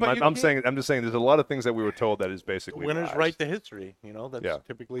this road, but but I'm just saying there's a lot of things that we were told that is basically Winners lies. write the history. That's Yeah.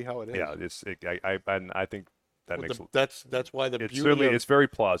 typically how it is. Yeah, I think that But makes that's why the it's beauty certainly of, it's very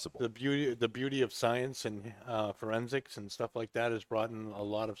plausible. the beauty of science and forensics and stuff like that has brought in a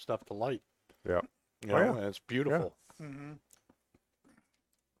lot of stuff to light. Yeah. You Oh, know, yeah. and it's beautiful. Mm-hmm.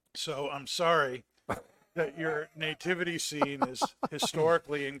 So I'm sorry that your nativity scene is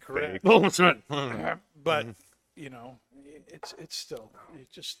historically incorrect, Oh, that's right. but it's still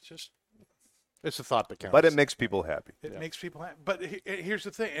just It's a thought that counts. But it makes people happy. it makes people happy. But here's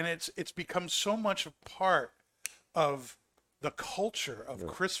the thing, and it's become so much a part of the culture of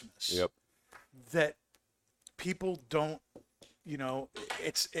Christmas Yep. that people don't,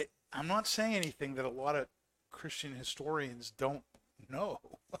 I'm not saying anything that a lot of Christian historians don't know.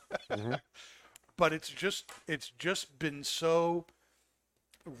 But it's just been so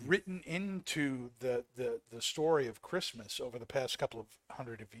written into the story of Christmas over the past couple of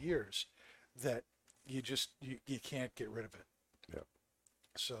hundred of years that you can't get rid of it. Yep.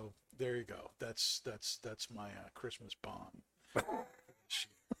 So there you go. That's my Christmas bomb.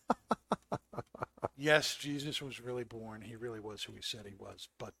 Yes, Jesus was really born. He really was who he said he was,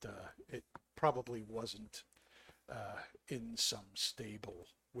 but it probably wasn't in some stable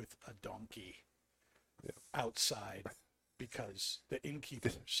with a donkey outside, because the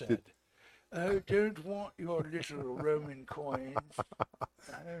innkeeper said, "I don't want your little Roman coins.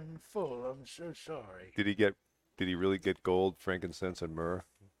 I'm full. I'm so sorry." Did he really get gold, frankincense, and myrrh?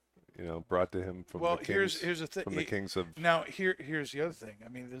 Brought to him from Well, the kings. here's the thing. From the kings of Now here's the other thing. I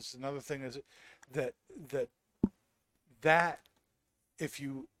mean, there's another thing is that if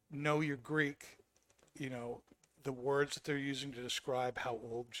you know your Greek, the words that they're using to describe how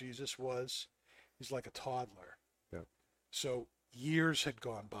old Jesus was, he's like a toddler. Yeah. So years had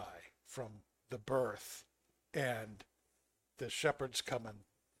gone by from the birth and the shepherds coming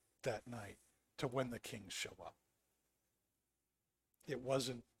that night to when the kings show up. It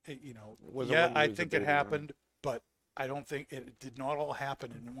wasn't, Wasn't yeah, when he I was a think it baby, happened, but I don't think it did not all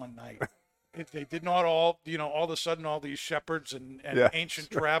happen in one night. They did not all, all of a sudden, all these shepherds and Yeah. ancient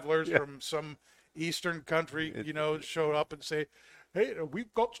travelers Yeah. from some Eastern country, showed up and say, "Hey,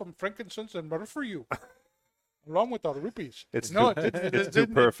 we've got some frankincense and myrrh for you, along with our rupees." it's No, too, it it's too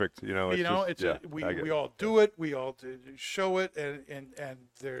didn't. perfect. It's just, It's yeah, we I get it. all do it. We all show it, and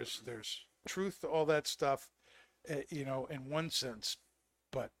there's truth to all that stuff, in one sense,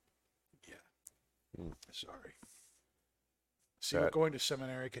 but yeah, Hmm. sorry. See what Pat. going to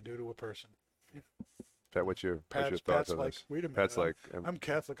seminary can do to a person. Pat, what's your Pat's thoughts on like, this? wait a minute. Pat's I'm- like, I'm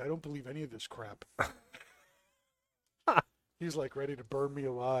Catholic. I don't believe any of this crap. He's like ready to burn me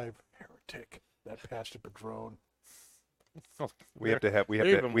alive. Heretic. That Pastor Padron. we have to have they're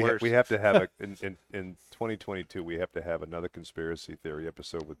even worse. we have to have in 2022 we have to have another conspiracy theory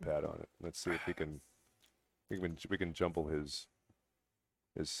episode with Pat on it. Let's see if we can jumble his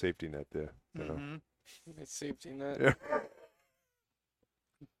safety net there. Mm-hmm. It's safety net. Yeah.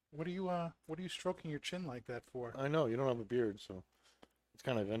 What are you stroking your chin like that for? I know you don't have a beard, so it's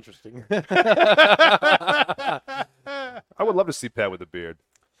kind of interesting. I would love to see Pat with a beard.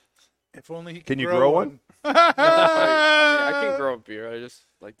 If only he Can you grow grow one? I can grow a beard. I just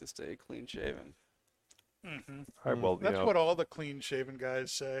like to stay clean shaven. Mhm. All right, well, That's what all the clean shaven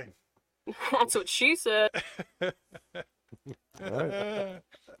guys say. That's what she said.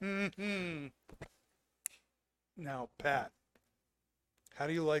 hmm Now, Pat, how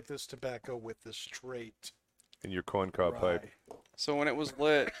do you like this tobacco with the straight in your corncob pipe. rye? So when it was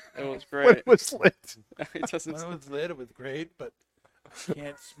lit, it was When great. it was lit. It doesn't. When it was lit, it was great, but I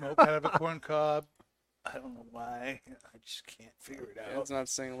can't smoke out of a corn cob. I don't know why. I just can't figure it out. It's not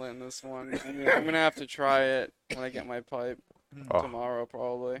saying lit in this one. I'm gonna have to try it when I get my pipe. Oh, tomorrow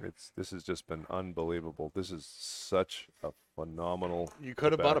probably. this has just been unbelievable. This is such a phenomenal. You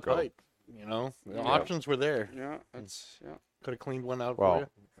could have bought a tobacco. pipe. You know, the Yeah. options were there. Yeah, it's yeah. Could have cleaned one out Well, for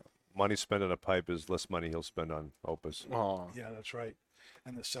money spent on a pipe is less money he'll spend on Opus. you. Oh, Yeah, that's right.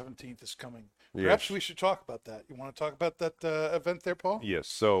 And the 17th is coming. Yes. Perhaps we should talk about that. You want to talk about that event there, Paul? Yes.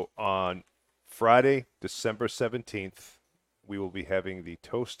 So on Friday, December 17th, we will be having the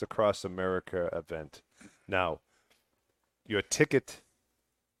Toast Across America event. Now, your ticket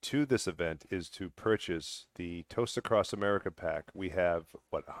to this event is to purchase the Toast Across America pack. We have,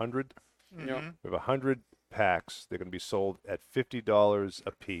 100? Yeah. We have 100 packs. They're going to be sold at $50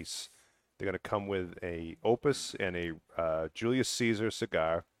 a piece. They're going to come with a Opus and a Julius Caesar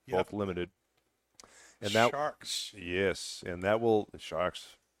cigar, Yep. both limited. And that Sharks. Yes, and that will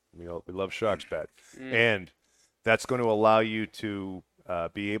Sharks. We love Sharks, Pat, Mm. and that's going to allow you to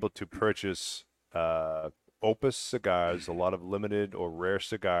be able to purchase Opus cigars, a lot of limited or rare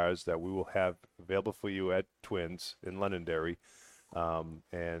cigars that we will have available for you at Twins in Londonderry.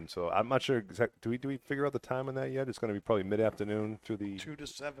 And so I'm not sure exactly. Do we figure out the time on that yet? It's going to be probably mid-afternoon through the 2 to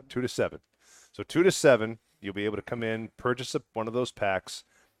 7. 2 to 7. So 2 to 7, you'll be able to come in, purchase one of those packs,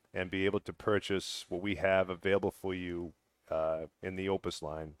 and be able to purchase what we have available for you in the Opus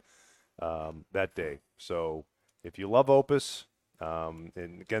line that day. So if you love Opus,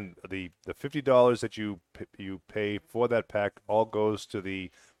 and again, the $50 that you pay for that pack all goes to the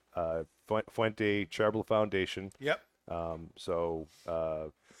Fuente Charitable Foundation. Yep. So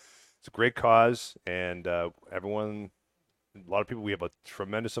it's a great cause, and everyone. A lot of people. We have a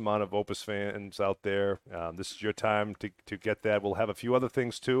tremendous amount of Opus fans out there. This is your time to get that. We'll have a few other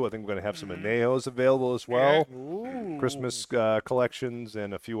things too. I think we're going to have some Anejos available as well, Christmas collections,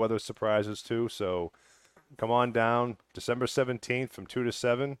 and a few other surprises too. So come on down December 17th from 2 to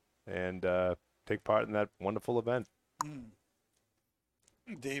 7 and take part in that wonderful event.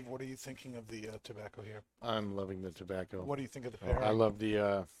 Dave, what are you thinking of the tobacco here? I'm loving the tobacco. What do you think of the pairing? I love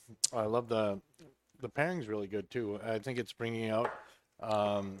the pairing's really good too. I think it's bringing out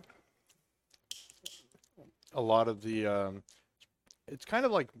a lot of the. It's kind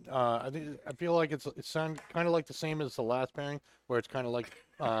of like I feel like it sounds kind of like the same as the last pairing, where it's kind of like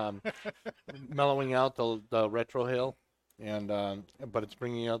mellowing out the retro hill, and but it's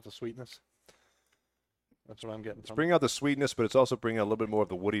bringing out the sweetness. That's what I'm getting. It's from it. bringing out the sweetness, but it's also bringing out a little bit more of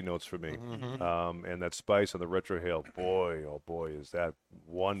the woody notes for me. Mhm. And that spice on the retro hail, boy, oh boy, is that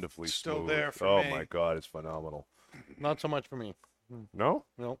wonderfully Still smooth. there for oh me. my God, it's phenomenal. Not so much for me. No?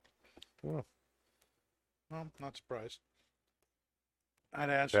 No. Well, not surprised. I'd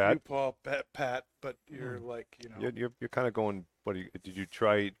ask Pat? you, Paul, Pat, but you're like, You're kind of going. Did you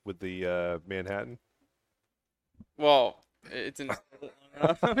try it with the Manhattan? Well, it's in.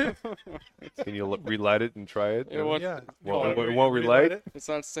 Can you relight it and try it? It won't- yeah. Well, Oh, it won't relight? it? It's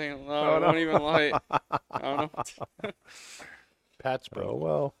not staying. No, Oh, it no. won't even light. I don't know. Pat's Oh broken.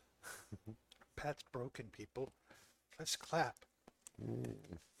 well. Pat's broken, people. Let's clap.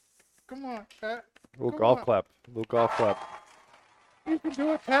 Come on, Pat. Little Come golf on. clap. Little golf clap. You can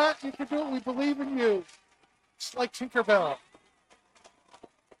do it, Pat. You can do it. We believe in you. It's like Tinkerbell.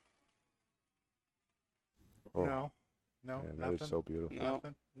 Oh, No, man, that nothing. is so beautiful. No.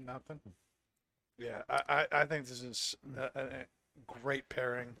 Nothing. Yeah, I think this is a great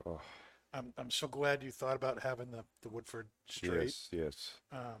pairing. Oh. I'm so glad you thought about having the Woodford straight. Yes.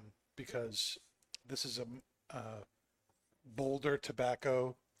 Because this is a bolder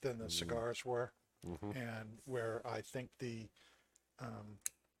tobacco than the cigars were, Mhm. and where I think the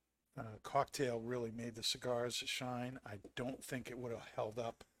cocktail really made the cigars shine. I don't think it would have held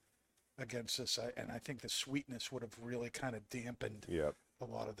up against this, and I think the sweetness would have really kind of dampened Yeah. a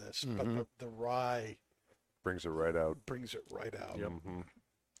lot of this. Mhm. But the rye Brings it right out. brings it right out. Mhm.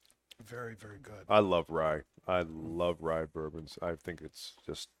 Very, very good. I love rye. I love rye bourbons. I think it's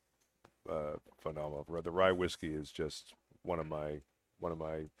just phenomenal. The rye whiskey is just one of my.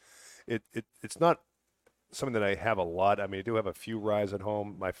 It's not something that I have a lot. I mean, I do have a few ryes at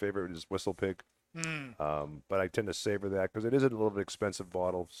home. My favorite is Whistle Pig, but I tend to savor that because it is a little bit expensive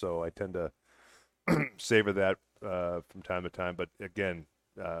bottle, so I tend to savor that from time to time. But again,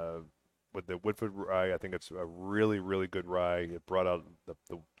 with the Woodford rye, I think it's a really, really good rye. It brought out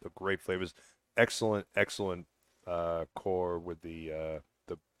the great flavors. Excellent core with the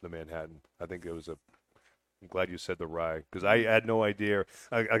Manhattan. I think it was I'm glad you said the rye because I had no idea.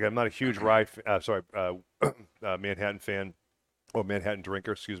 I'm not a huge rye, Manhattan fan or Manhattan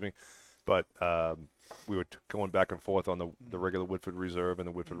drinker, excuse me. But we were going back and forth on the regular Woodford Reserve and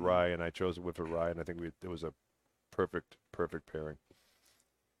the Woodford Rye, and I chose the Woodford Rye, and I think it was a perfect pairing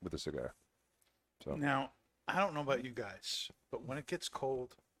with the cigar. So Now, I don't know about you guys, but when it gets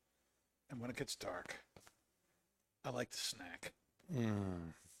cold and when it gets dark, I like to snack.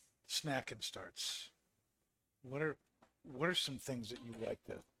 Snacking starts. What are some things that you like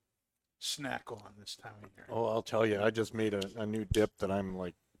to snack on this time of year? Oh, I'll tell you, I just made a new dip that I'm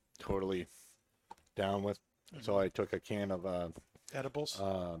like totally down with. So I took a can of Edibles?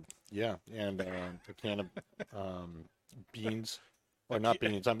 yeah, and a can of beans, or not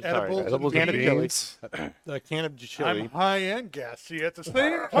beans. I'm sorry, Edibles a and can of chili. beans? A can of I'm chili, high and gassy at the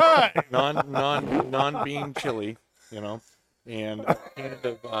same time. non-bean chili, you know, and a can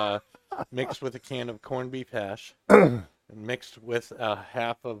of mixed with a can of corned beef hash, and mixed with a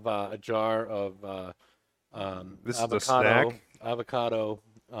half of a jar of This is a avocado, snack? avocado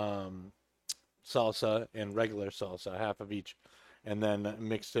salsa and regular salsa, half of each, and then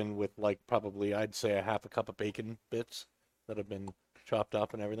mixed in with like probably I'd say a half a cup of bacon bits that have been chopped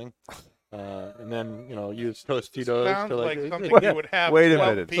up and everything, and then use Tostitos Sounds to like like something yeah. you would have Wait a 12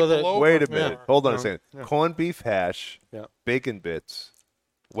 minute. people So that- over Wait a for. minute. Hold on a Yeah. second. Yeah. Corned beef hash, Yeah. bacon bits.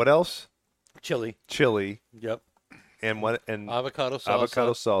 What else? chili. Chili Yep, and what? And avocado salsa,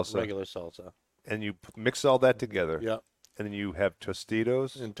 avocado salsa. regular salsa. and you mix all that together. Yep, And then you have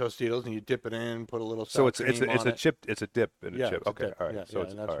Tostitos. and Tostitos, and you dip it in, put a little So sour it's cream it's on a it. chip. It's a dip in a Yeah, chip. it's a Okay, dip. all right. Yeah, So yeah,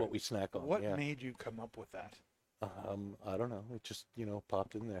 it's and that's all right. what we snack on. What yeah. made you come up with that? I don't know. It just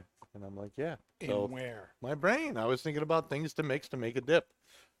popped in there, and I'm like, yeah. In So where? my brain, I was thinking about things to mix to make a dip.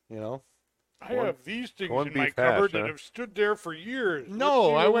 I have these things corned in my beef hash, cupboard that huh? have stood there for years. Let's No,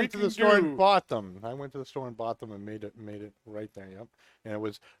 see I what we went to the can store do. and bought them. I went to the store and bought them and made it right there. Yep. And it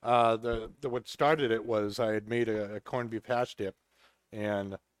was the what started it was I had made a corned beef hash dip,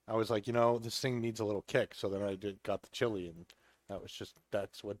 and I was like, this thing needs a little kick. So then I got the chili, and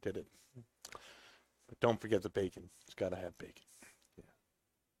that's what did it. But don't forget the bacon. It's got to have bacon. Yeah,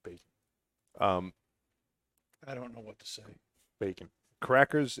 bacon, I don't know what to say. bacon.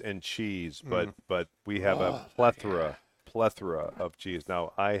 Crackers and cheese, but we have a plethora of cheese.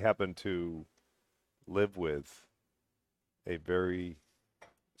 Now I happen to live with a very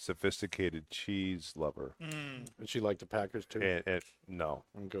sophisticated cheese lover, Did she like the Packers too? and no,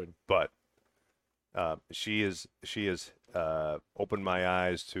 I'm good. but she has opened my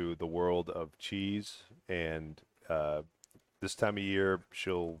eyes to the world of cheese, and this time of year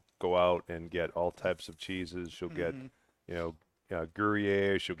she'll go out and get all types of cheeses. She'll get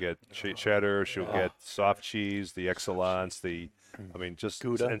Gruyere, she'll get cheddar, she'll get soft cheese, the excellence, just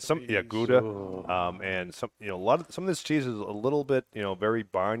Gouda. and some Gouda, and some some of this cheese is a little bit very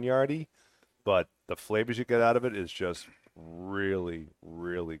barnyardy, but the flavors you get out of it is just really,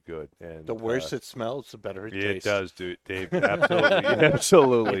 really good. And The worse it smells, the better it it tastes. does, dude, Dave. Absolutely,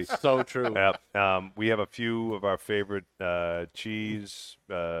 absolutely. So true. Yep. We have a few of our favorite cheese.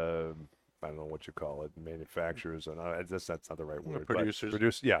 I don't know what you call it, manufacturers, and that's not the right word.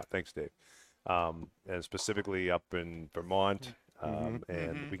 producers. Yeah, thanks, Dave. And specifically up in Vermont, and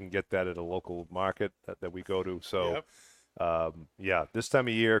we can get that at a local market that we go to. So, this time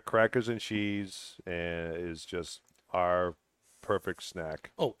of year, crackers and cheese is just our perfect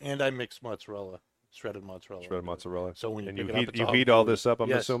snack. Oh, and I mix mozzarella, shredded mozzarella. Shredded mozzarella. So when you and pick you it up, heat it's you all heat all gooey. this up, I'm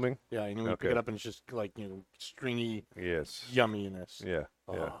Yes. assuming. Yeah, and when you pick Okay. it up and it's just like stringy Yes. yumminess. Yeah.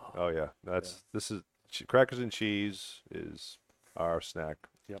 Yeah. Oh. Oh yeah. This is crackers and cheese is our snack.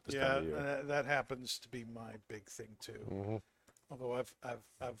 Yep. This time of year. That happens to be my big thing too. Mm-hmm. Although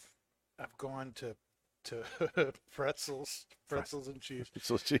I've gone to pretzels and cheese.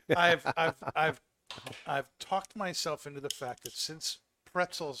 I've talked myself into the fact that since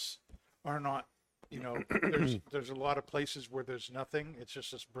pretzels are not, there's a lot of places where there's nothing. It's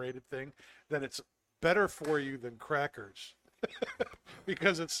just this braided thing. That it's better for you than crackers.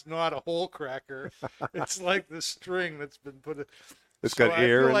 Because it's not a whole cracker. It's like the string that's been put in. It's So got I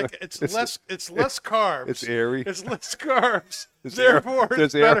air feel in like the- it's less carbs. It's airy. It's less carbs. There's air- Therefore, there's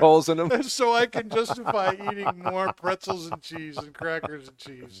it's air better. holes in 'em. So I can justify eating more pretzels and cheese and crackers and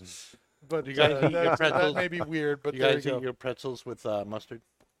cheese. But You guys eat your that pretzels? may be weird. But You there guys you eat go. your pretzels with mustard?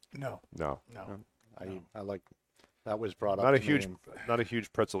 No, No. I like. That was brought up. Not a to me huge and- not a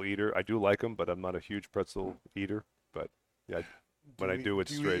huge pretzel eater. I do like them, but I'm not a huge pretzel eater. But yeah, when I do,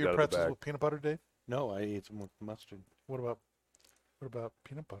 it's you eat straight your out of the pretzels bag. with peanut butter, Dave? No, I eat them with mustard. What about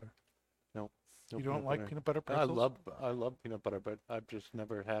peanut butter? No You don't like peanut butter I pretzels? love peanut butter, but I've just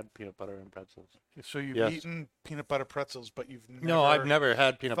never had peanut butter and pretzels. So you've Yes. eaten peanut butter pretzels, but you've never No, I've never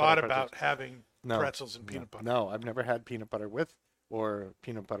had peanut thought butter about pretzels. having No. pretzels and peanut butter. No, I've never had peanut butter with or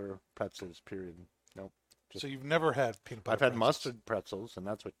peanut butter pretzels. Period. No. So you've never had peanut butter. I've had pretzels. mustard pretzels, and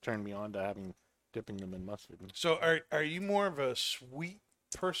that's what turned me on to dipping them in mustard. So are you more of a sweet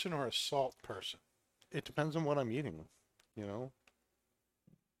person or a salt person? it depends on what I'm eating, you know.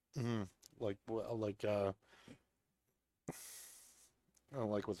 Like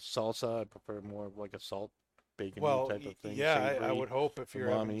like with salsa, I prefer more of like a salt bacon Well, type of thing. yeah, I savory, would hope if you're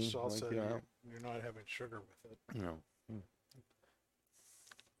having umami, salsa, like, you know. you're not having sugar with it. you know,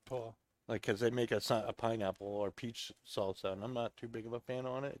 Paul, like because they make a pineapple or peach salsa, and I'm not too big of a fan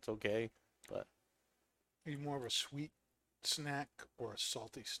on it. It's okay, but are you more of a sweet snack or a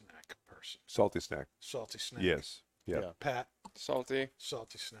salty snack person? Salty snack. Salty snack. Yes. Yeah. Pat, Salty.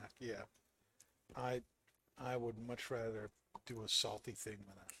 salty snack. Yeah. I would much rather do a salty thing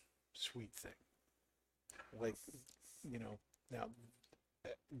than a sweet thing. Like, you know, now,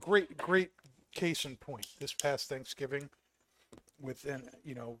 great case in point. This past Thanksgiving,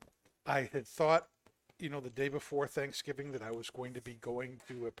 I had thought, the day before Thanksgiving that I was going to be going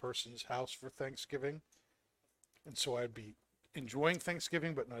to a person's house for Thanksgiving. And so I'd be enjoying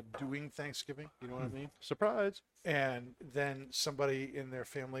Thanksgiving, but not doing Thanksgiving. You know what I mean? surprise. And then somebody in their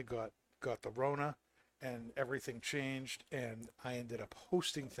family got the Rona, and everything changed, and I ended up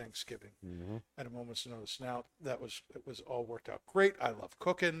hosting Thanksgiving at a moment's notice. Now it was all worked out great. I love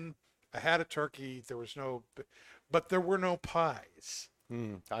cooking. I had a turkey. But there were no pies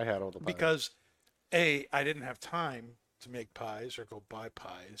I had all the pies. because I didn't have time to make pies or go buy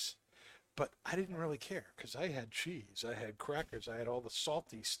pies. But I didn't really care because I had cheese, I had crackers, I had all the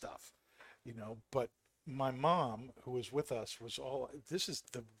salty stuff, But my mom, who was with us, this is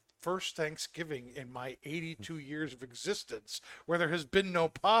the first Thanksgiving in my 82 years of existence where there has been no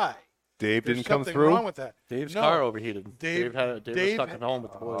pie. Dave There's didn't come something through. wrong with that. Dave's No, car overheated. Dave was stuck at home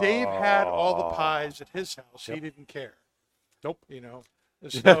with the boys. Dave had all the pies at his house. He didn't care. Nope.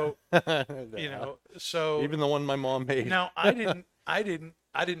 So so Even the one my mom made. now I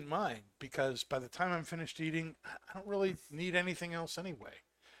didn't mind because by the time I'm finished eating, I don't really need anything else anyway.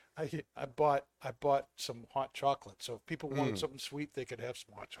 I bought some hot chocolate, so if people wanted something sweet, they could have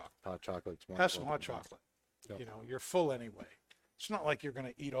some hot chocolate. Hot chocolate's Have some hot chocolate. Yep. You're full anyway. It's not like you're going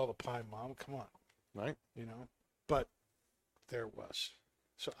to eat all the pie, Mom. Come on, Right? But there it was.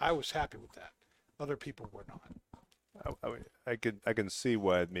 So I was happy with that. Other people were not. I can see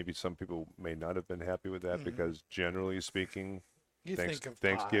why maybe some people may not have been happy with that because generally speaking, You think of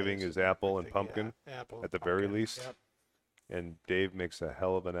Thanksgiving pies is apple and everything, pumpkin yeah, apple at the and very pumpkin, least. Yep, and Dave makes a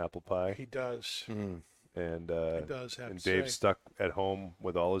hell of an apple pie. he does. And He does have and to Dave's say. stuck at home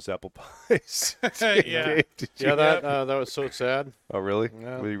with all his apple pies. Yeah. Dave, did you- Yeah, that was so sad. Oh, really?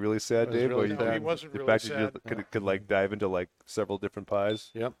 Yeah. Were you really sad, It was Dave? really Or you- No, he sad. wasn't the really fact that sad. you could like dive into like several different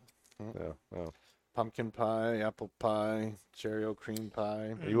pies. Yep. Yeah. Oh. Pumpkin pie, apple pie, Cheerio cream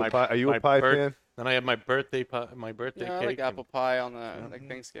pie. Are you a pie fan? Then I had my birthday pie, my birthday Yeah, I cake. like apple pie on the like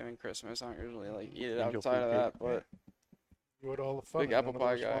Thanksgiving, Christmas. I don't usually like eat it Angel outside of food that, cake. but You had all the fun. Big and apple none of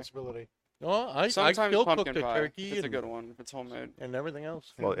the pie guy. responsibility. Oh, I sometimes still pumpkin cooked a pie. turkey It's a and, good one if it's homemade. and everything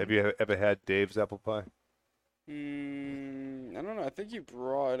else. Well, have you ever had Dave's apple pie? I don't know. I think you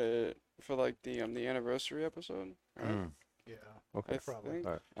brought it for like the anniversary episode. Right? Yeah. Okay. I Probably. think.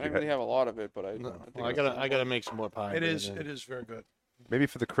 All right. I didn't really have a lot of it, but I. No, I, think well, I it was gotta some I gotta point. make some more pie. It but is. then It is very good. Maybe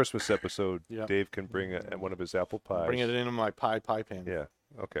for the Christmas episode, Yeah. Dave can bring one of his apple pies. Bring it into my pie pan. Yeah.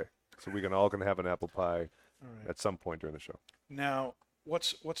 Okay. So we're all gonna have an apple pie All right. at some point during the show. Now,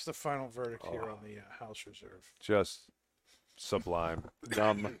 what's the final verdict here on the House Reserve? Just sublime.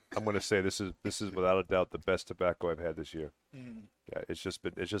 Dumb. I'm gonna say this is without a doubt the best tobacco I've had this year. Mm. Yeah, it's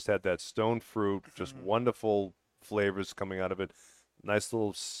just had that stone fruit, just wonderful flavors coming out of it. Nice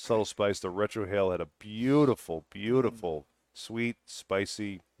little subtle spice. The Retro Hail had a beautiful, sweet,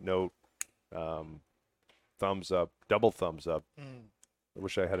 spicy note. Thumbs up, double thumbs up. I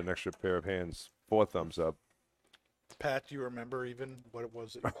wish I had an extra pair of hands. 4 thumbs up. Pat, do you remember even what it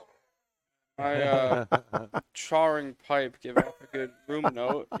was? Charring pipe giving off a good room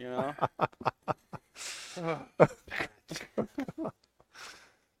note, you know.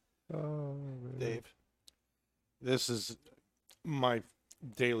 Dave. This is my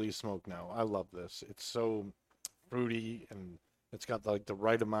daily smoke now. I love this. It's so fruity and it's got like the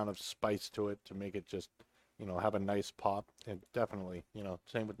right amount of spice to it to make it just, have a nice pop. And definitely,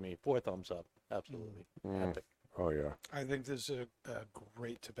 same with me. 4 thumbs up. Absolutely. Epic. Oh yeah. I think this is a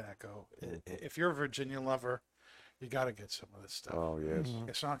great tobacco. If you're a Virginia lover, you got to get some of this stuff. Oh yes.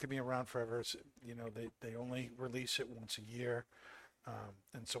 It's not going to be around forever. It's, they only release it once a year.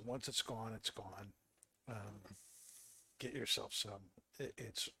 And so once it's gone, it's gone. Get yourself some.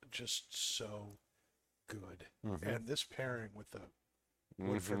 It's just so good. And this pairing with the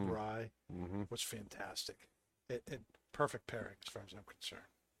Woodford Rye was fantastic. It perfect pairing as far as I'm concerned.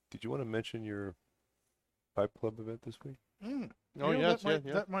 Did you want to mention your Pipe Club event this week? Oh, yes,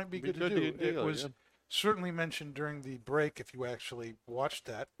 that might be good to do. It was certainly mentioned during the break if you actually watched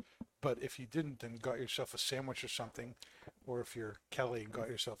that. But if you didn't, then got yourself a sandwich or something, or if you're Kelly and got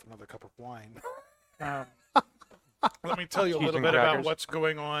yourself another cup of wine. Let me tell you a Cheese little and bit about crackers. what's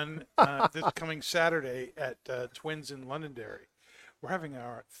going on this coming Saturday at Twins in Londonderry. We're having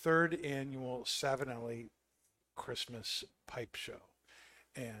our third annual Savinelli Christmas Pipe Show.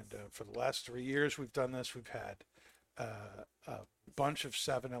 And for the last 3 years we've done this, we've had a bunch of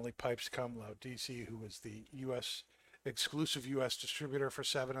Savinelli pipes come. Laudisi, who is the exclusive U.S. distributor for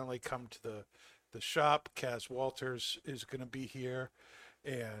Savinelli, come to the shop. Kaz Walters is going to be here.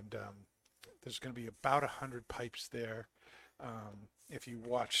 And there's going to be about 100 pipes there. If you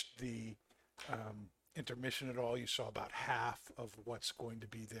watched the intermission at all, you saw about half of what's going to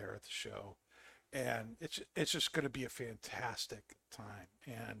be there at the show. And it's just going to be a fantastic time.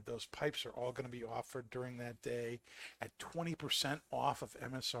 And those pipes are all going to be offered during that day at 20% off of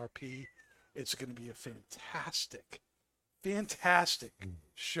MSRP. It's going to be a fantastic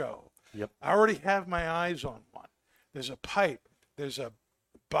show. Yep. I already have my eyes on one. There's a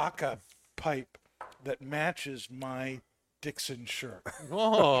Baca pipe that matches my Dixon shirt.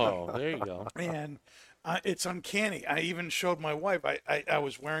 Oh, there you go. And it's uncanny. I even showed my wife. I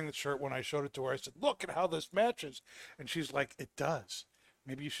was wearing the shirt when I showed it to her. I said, look at how this matches. And she's like, it does.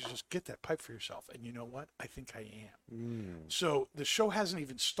 Maybe you should just get that pipe for yourself. And you know what? I think I am. So the show hasn't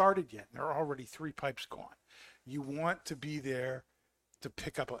even started yet. And there are already 3 pipes gone. You want to be there to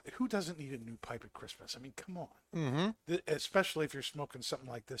pick up who doesn't need a new pipe at Christmas? I mean, come on. Mm-hmm. Especially if you're smoking something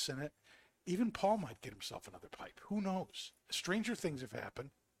like this in it. Even Paul might get himself another pipe. Who knows? Stranger things have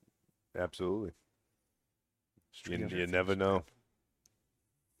happened. Absolutely. Stranger You things never have know. happened.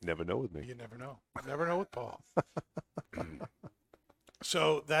 Never know with me. You never know. Never know with Paul.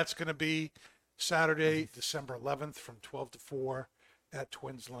 So that's going to be Saturday, December 11th from 12 to 4 at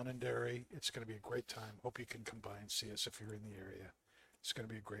Twins Londonderry. It's going to be a great time. Hope you can come by and see us if you're in the area. It's going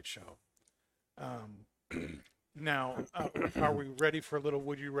to be a great show. Now, are we ready for a little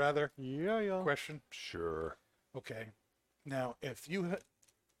would you rather Yeah. question? Sure. Okay. Now, if you've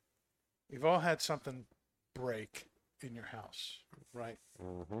all had something break in your house, right?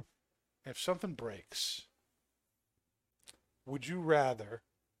 Mm-hmm. If something breaks, would you rather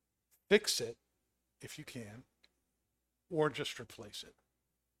fix it if you can, or just replace it?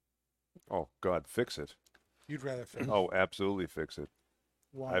 Oh God, fix it. You'd rather fix it. Oh, absolutely fix it.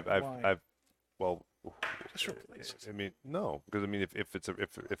 Why? I've well, Just replace it. I mean, no, because I mean, if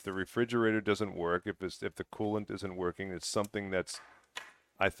the refrigerator doesn't work, if the coolant isn't working, it's something that's,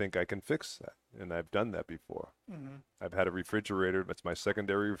 I think I can fix that, and I've done that before. Mm-hmm. I've had a refrigerator. That's my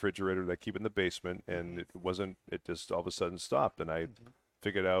secondary refrigerator that I keep in the basement, and it just all of a sudden stopped, and I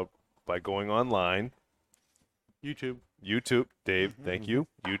figured out by going online, YouTube. Dave, thank you,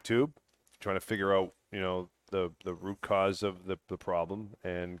 YouTube, trying to figure out, the root cause of the problem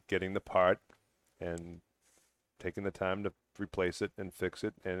and getting the part and taking the time to replace it and fix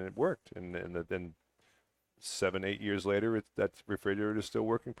it, and it worked. And then 7-8 years later, that refrigerator is still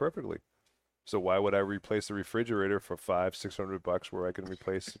working perfectly. So why would I replace the refrigerator for $500-600 where I can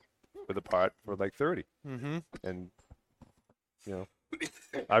replace with a part for like 30? Mm-hmm. And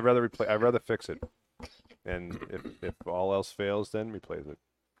I'd rather fix it. And if all else fails, then replace it.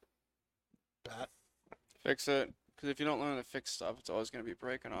 Pat? Fix it. Because if you don't learn to fix stuff, it's always going to be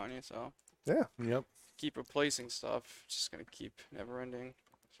breaking on you. So Yeah. Yep. keep replacing stuff. It's just going to keep never ending.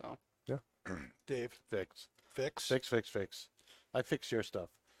 So Dave? Fix. Fix? Fix. I fix your stuff.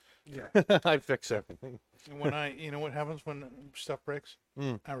 Yeah. I fix everything. And when you know what happens when stuff breaks?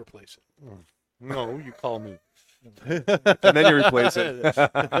 Mm. I replace it. No, you call me. And then you replace it.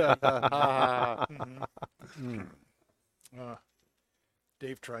 Mm-hmm.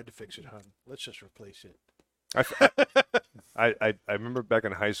 Dave tried to fix it, hon. Let's just replace it. I remember back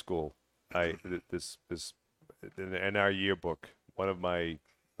in high school, this in our yearbook, one of my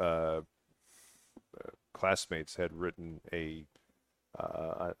classmates had written a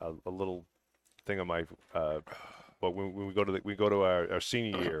little thing on my. But when we go to our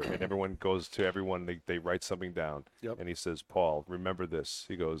senior year and everyone goes to everyone, they write something down. Yep. And he says, Paul, remember this.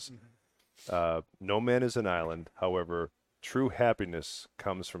 He goes, no man is an island. However, true happiness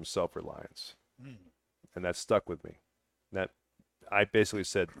comes from self-reliance. And that stuck with me. That I basically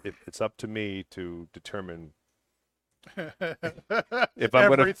said, it's up to me to determine if I'm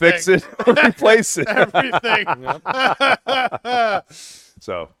going to fix it or replace it. Everything.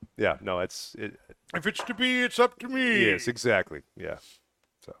 So, yeah, no, If it's to be, it's up to me. yes, exactly. Yeah.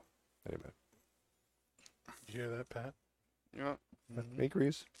 So, anyway. Did you hear that, Pat? yeah. He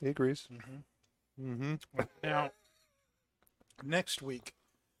agrees. He agrees. Mm-hmm. Now, next week,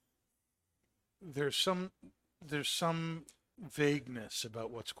 there's some vagueness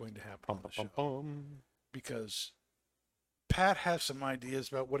about what's going to happen on the show because Pat has some ideas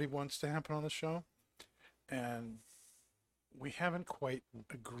about what he wants to happen on the show, and we haven't quite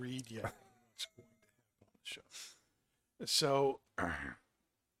agreed yet on what's going to happen on the show. So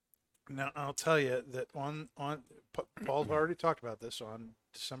now I'll tell you that on Paul's already talked about this. On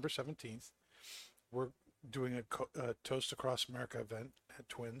December 17th, we're doing a Toast Across America event at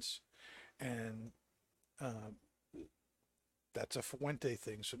Twins, and that's a Fuente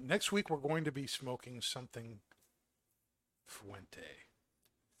thing. So next week we're going to be smoking something Fuente.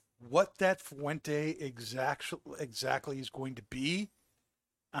 What that Fuente exactly is going to be,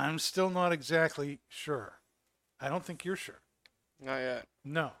 I'm still not exactly sure. I don't think you're sure. Not yet.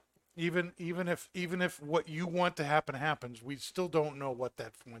 No. Even if what you want to happen happens, we still don't know what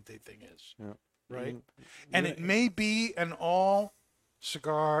that Fuente thing is. Yeah. Right? And it may be an all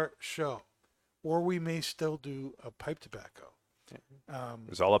cigar show, or we may still do a pipe tobacco.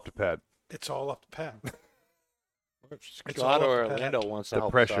 It's all up to Pat. It's all up to Pat. Scott or Orlando wants to The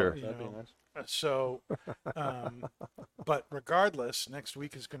help pressure. us out. That'd be nice. So, but regardless, next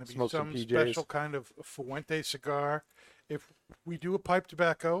week is going to be Smoke some some PJs. special kind of Fuente cigar. If we do a pipe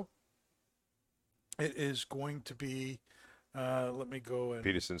tobacco, it is going to be, let me go and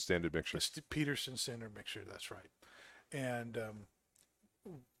Peterson Standard Mixture. Peterson Standard Mixture. That's right. And,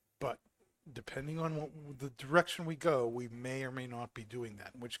 but depending on what the direction we go, we may or may not be doing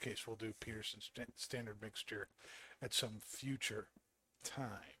that. In which case, we'll do Peterson Standard Mixture at some future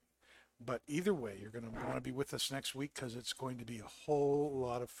time. But either way, you're going to want to be with us next week because it's going to be a whole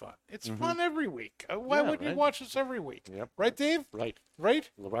lot of fun. It's fun every week. Why Yeah, wouldn't you right. watch us every week? Yep. Right, Dave? Right.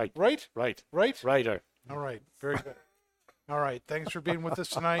 Right? Right. Right? Right. Right? Righter. All right. Very good. All right. Thanks for being with us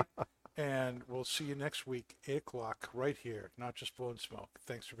tonight. And we'll see you next week, 8 o'clock, right here. Not Just Blowing Smoke.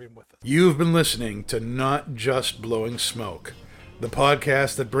 Thanks for being with us. You've been listening to Not Just Blowing Smoke, the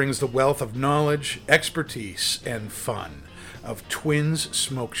podcast that brings the wealth of knowledge, expertise, and fun of Twins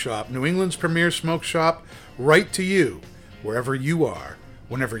Smoke Shop, New England's premier smoke shop, right to you, wherever you are,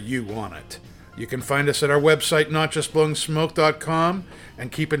 whenever you want it. You can find us at our website, notjustblowingsmoke.com,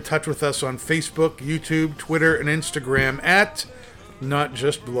 and keep in touch with us on Facebook, YouTube, Twitter, and Instagram at Not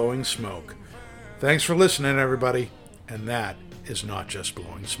Just Blowing Smoke. Thanks for listening, everybody, and that is Not Just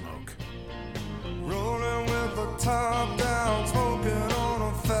Blowing Smoke. Rolling with the top down, smoking on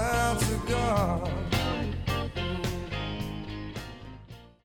a fat cigar.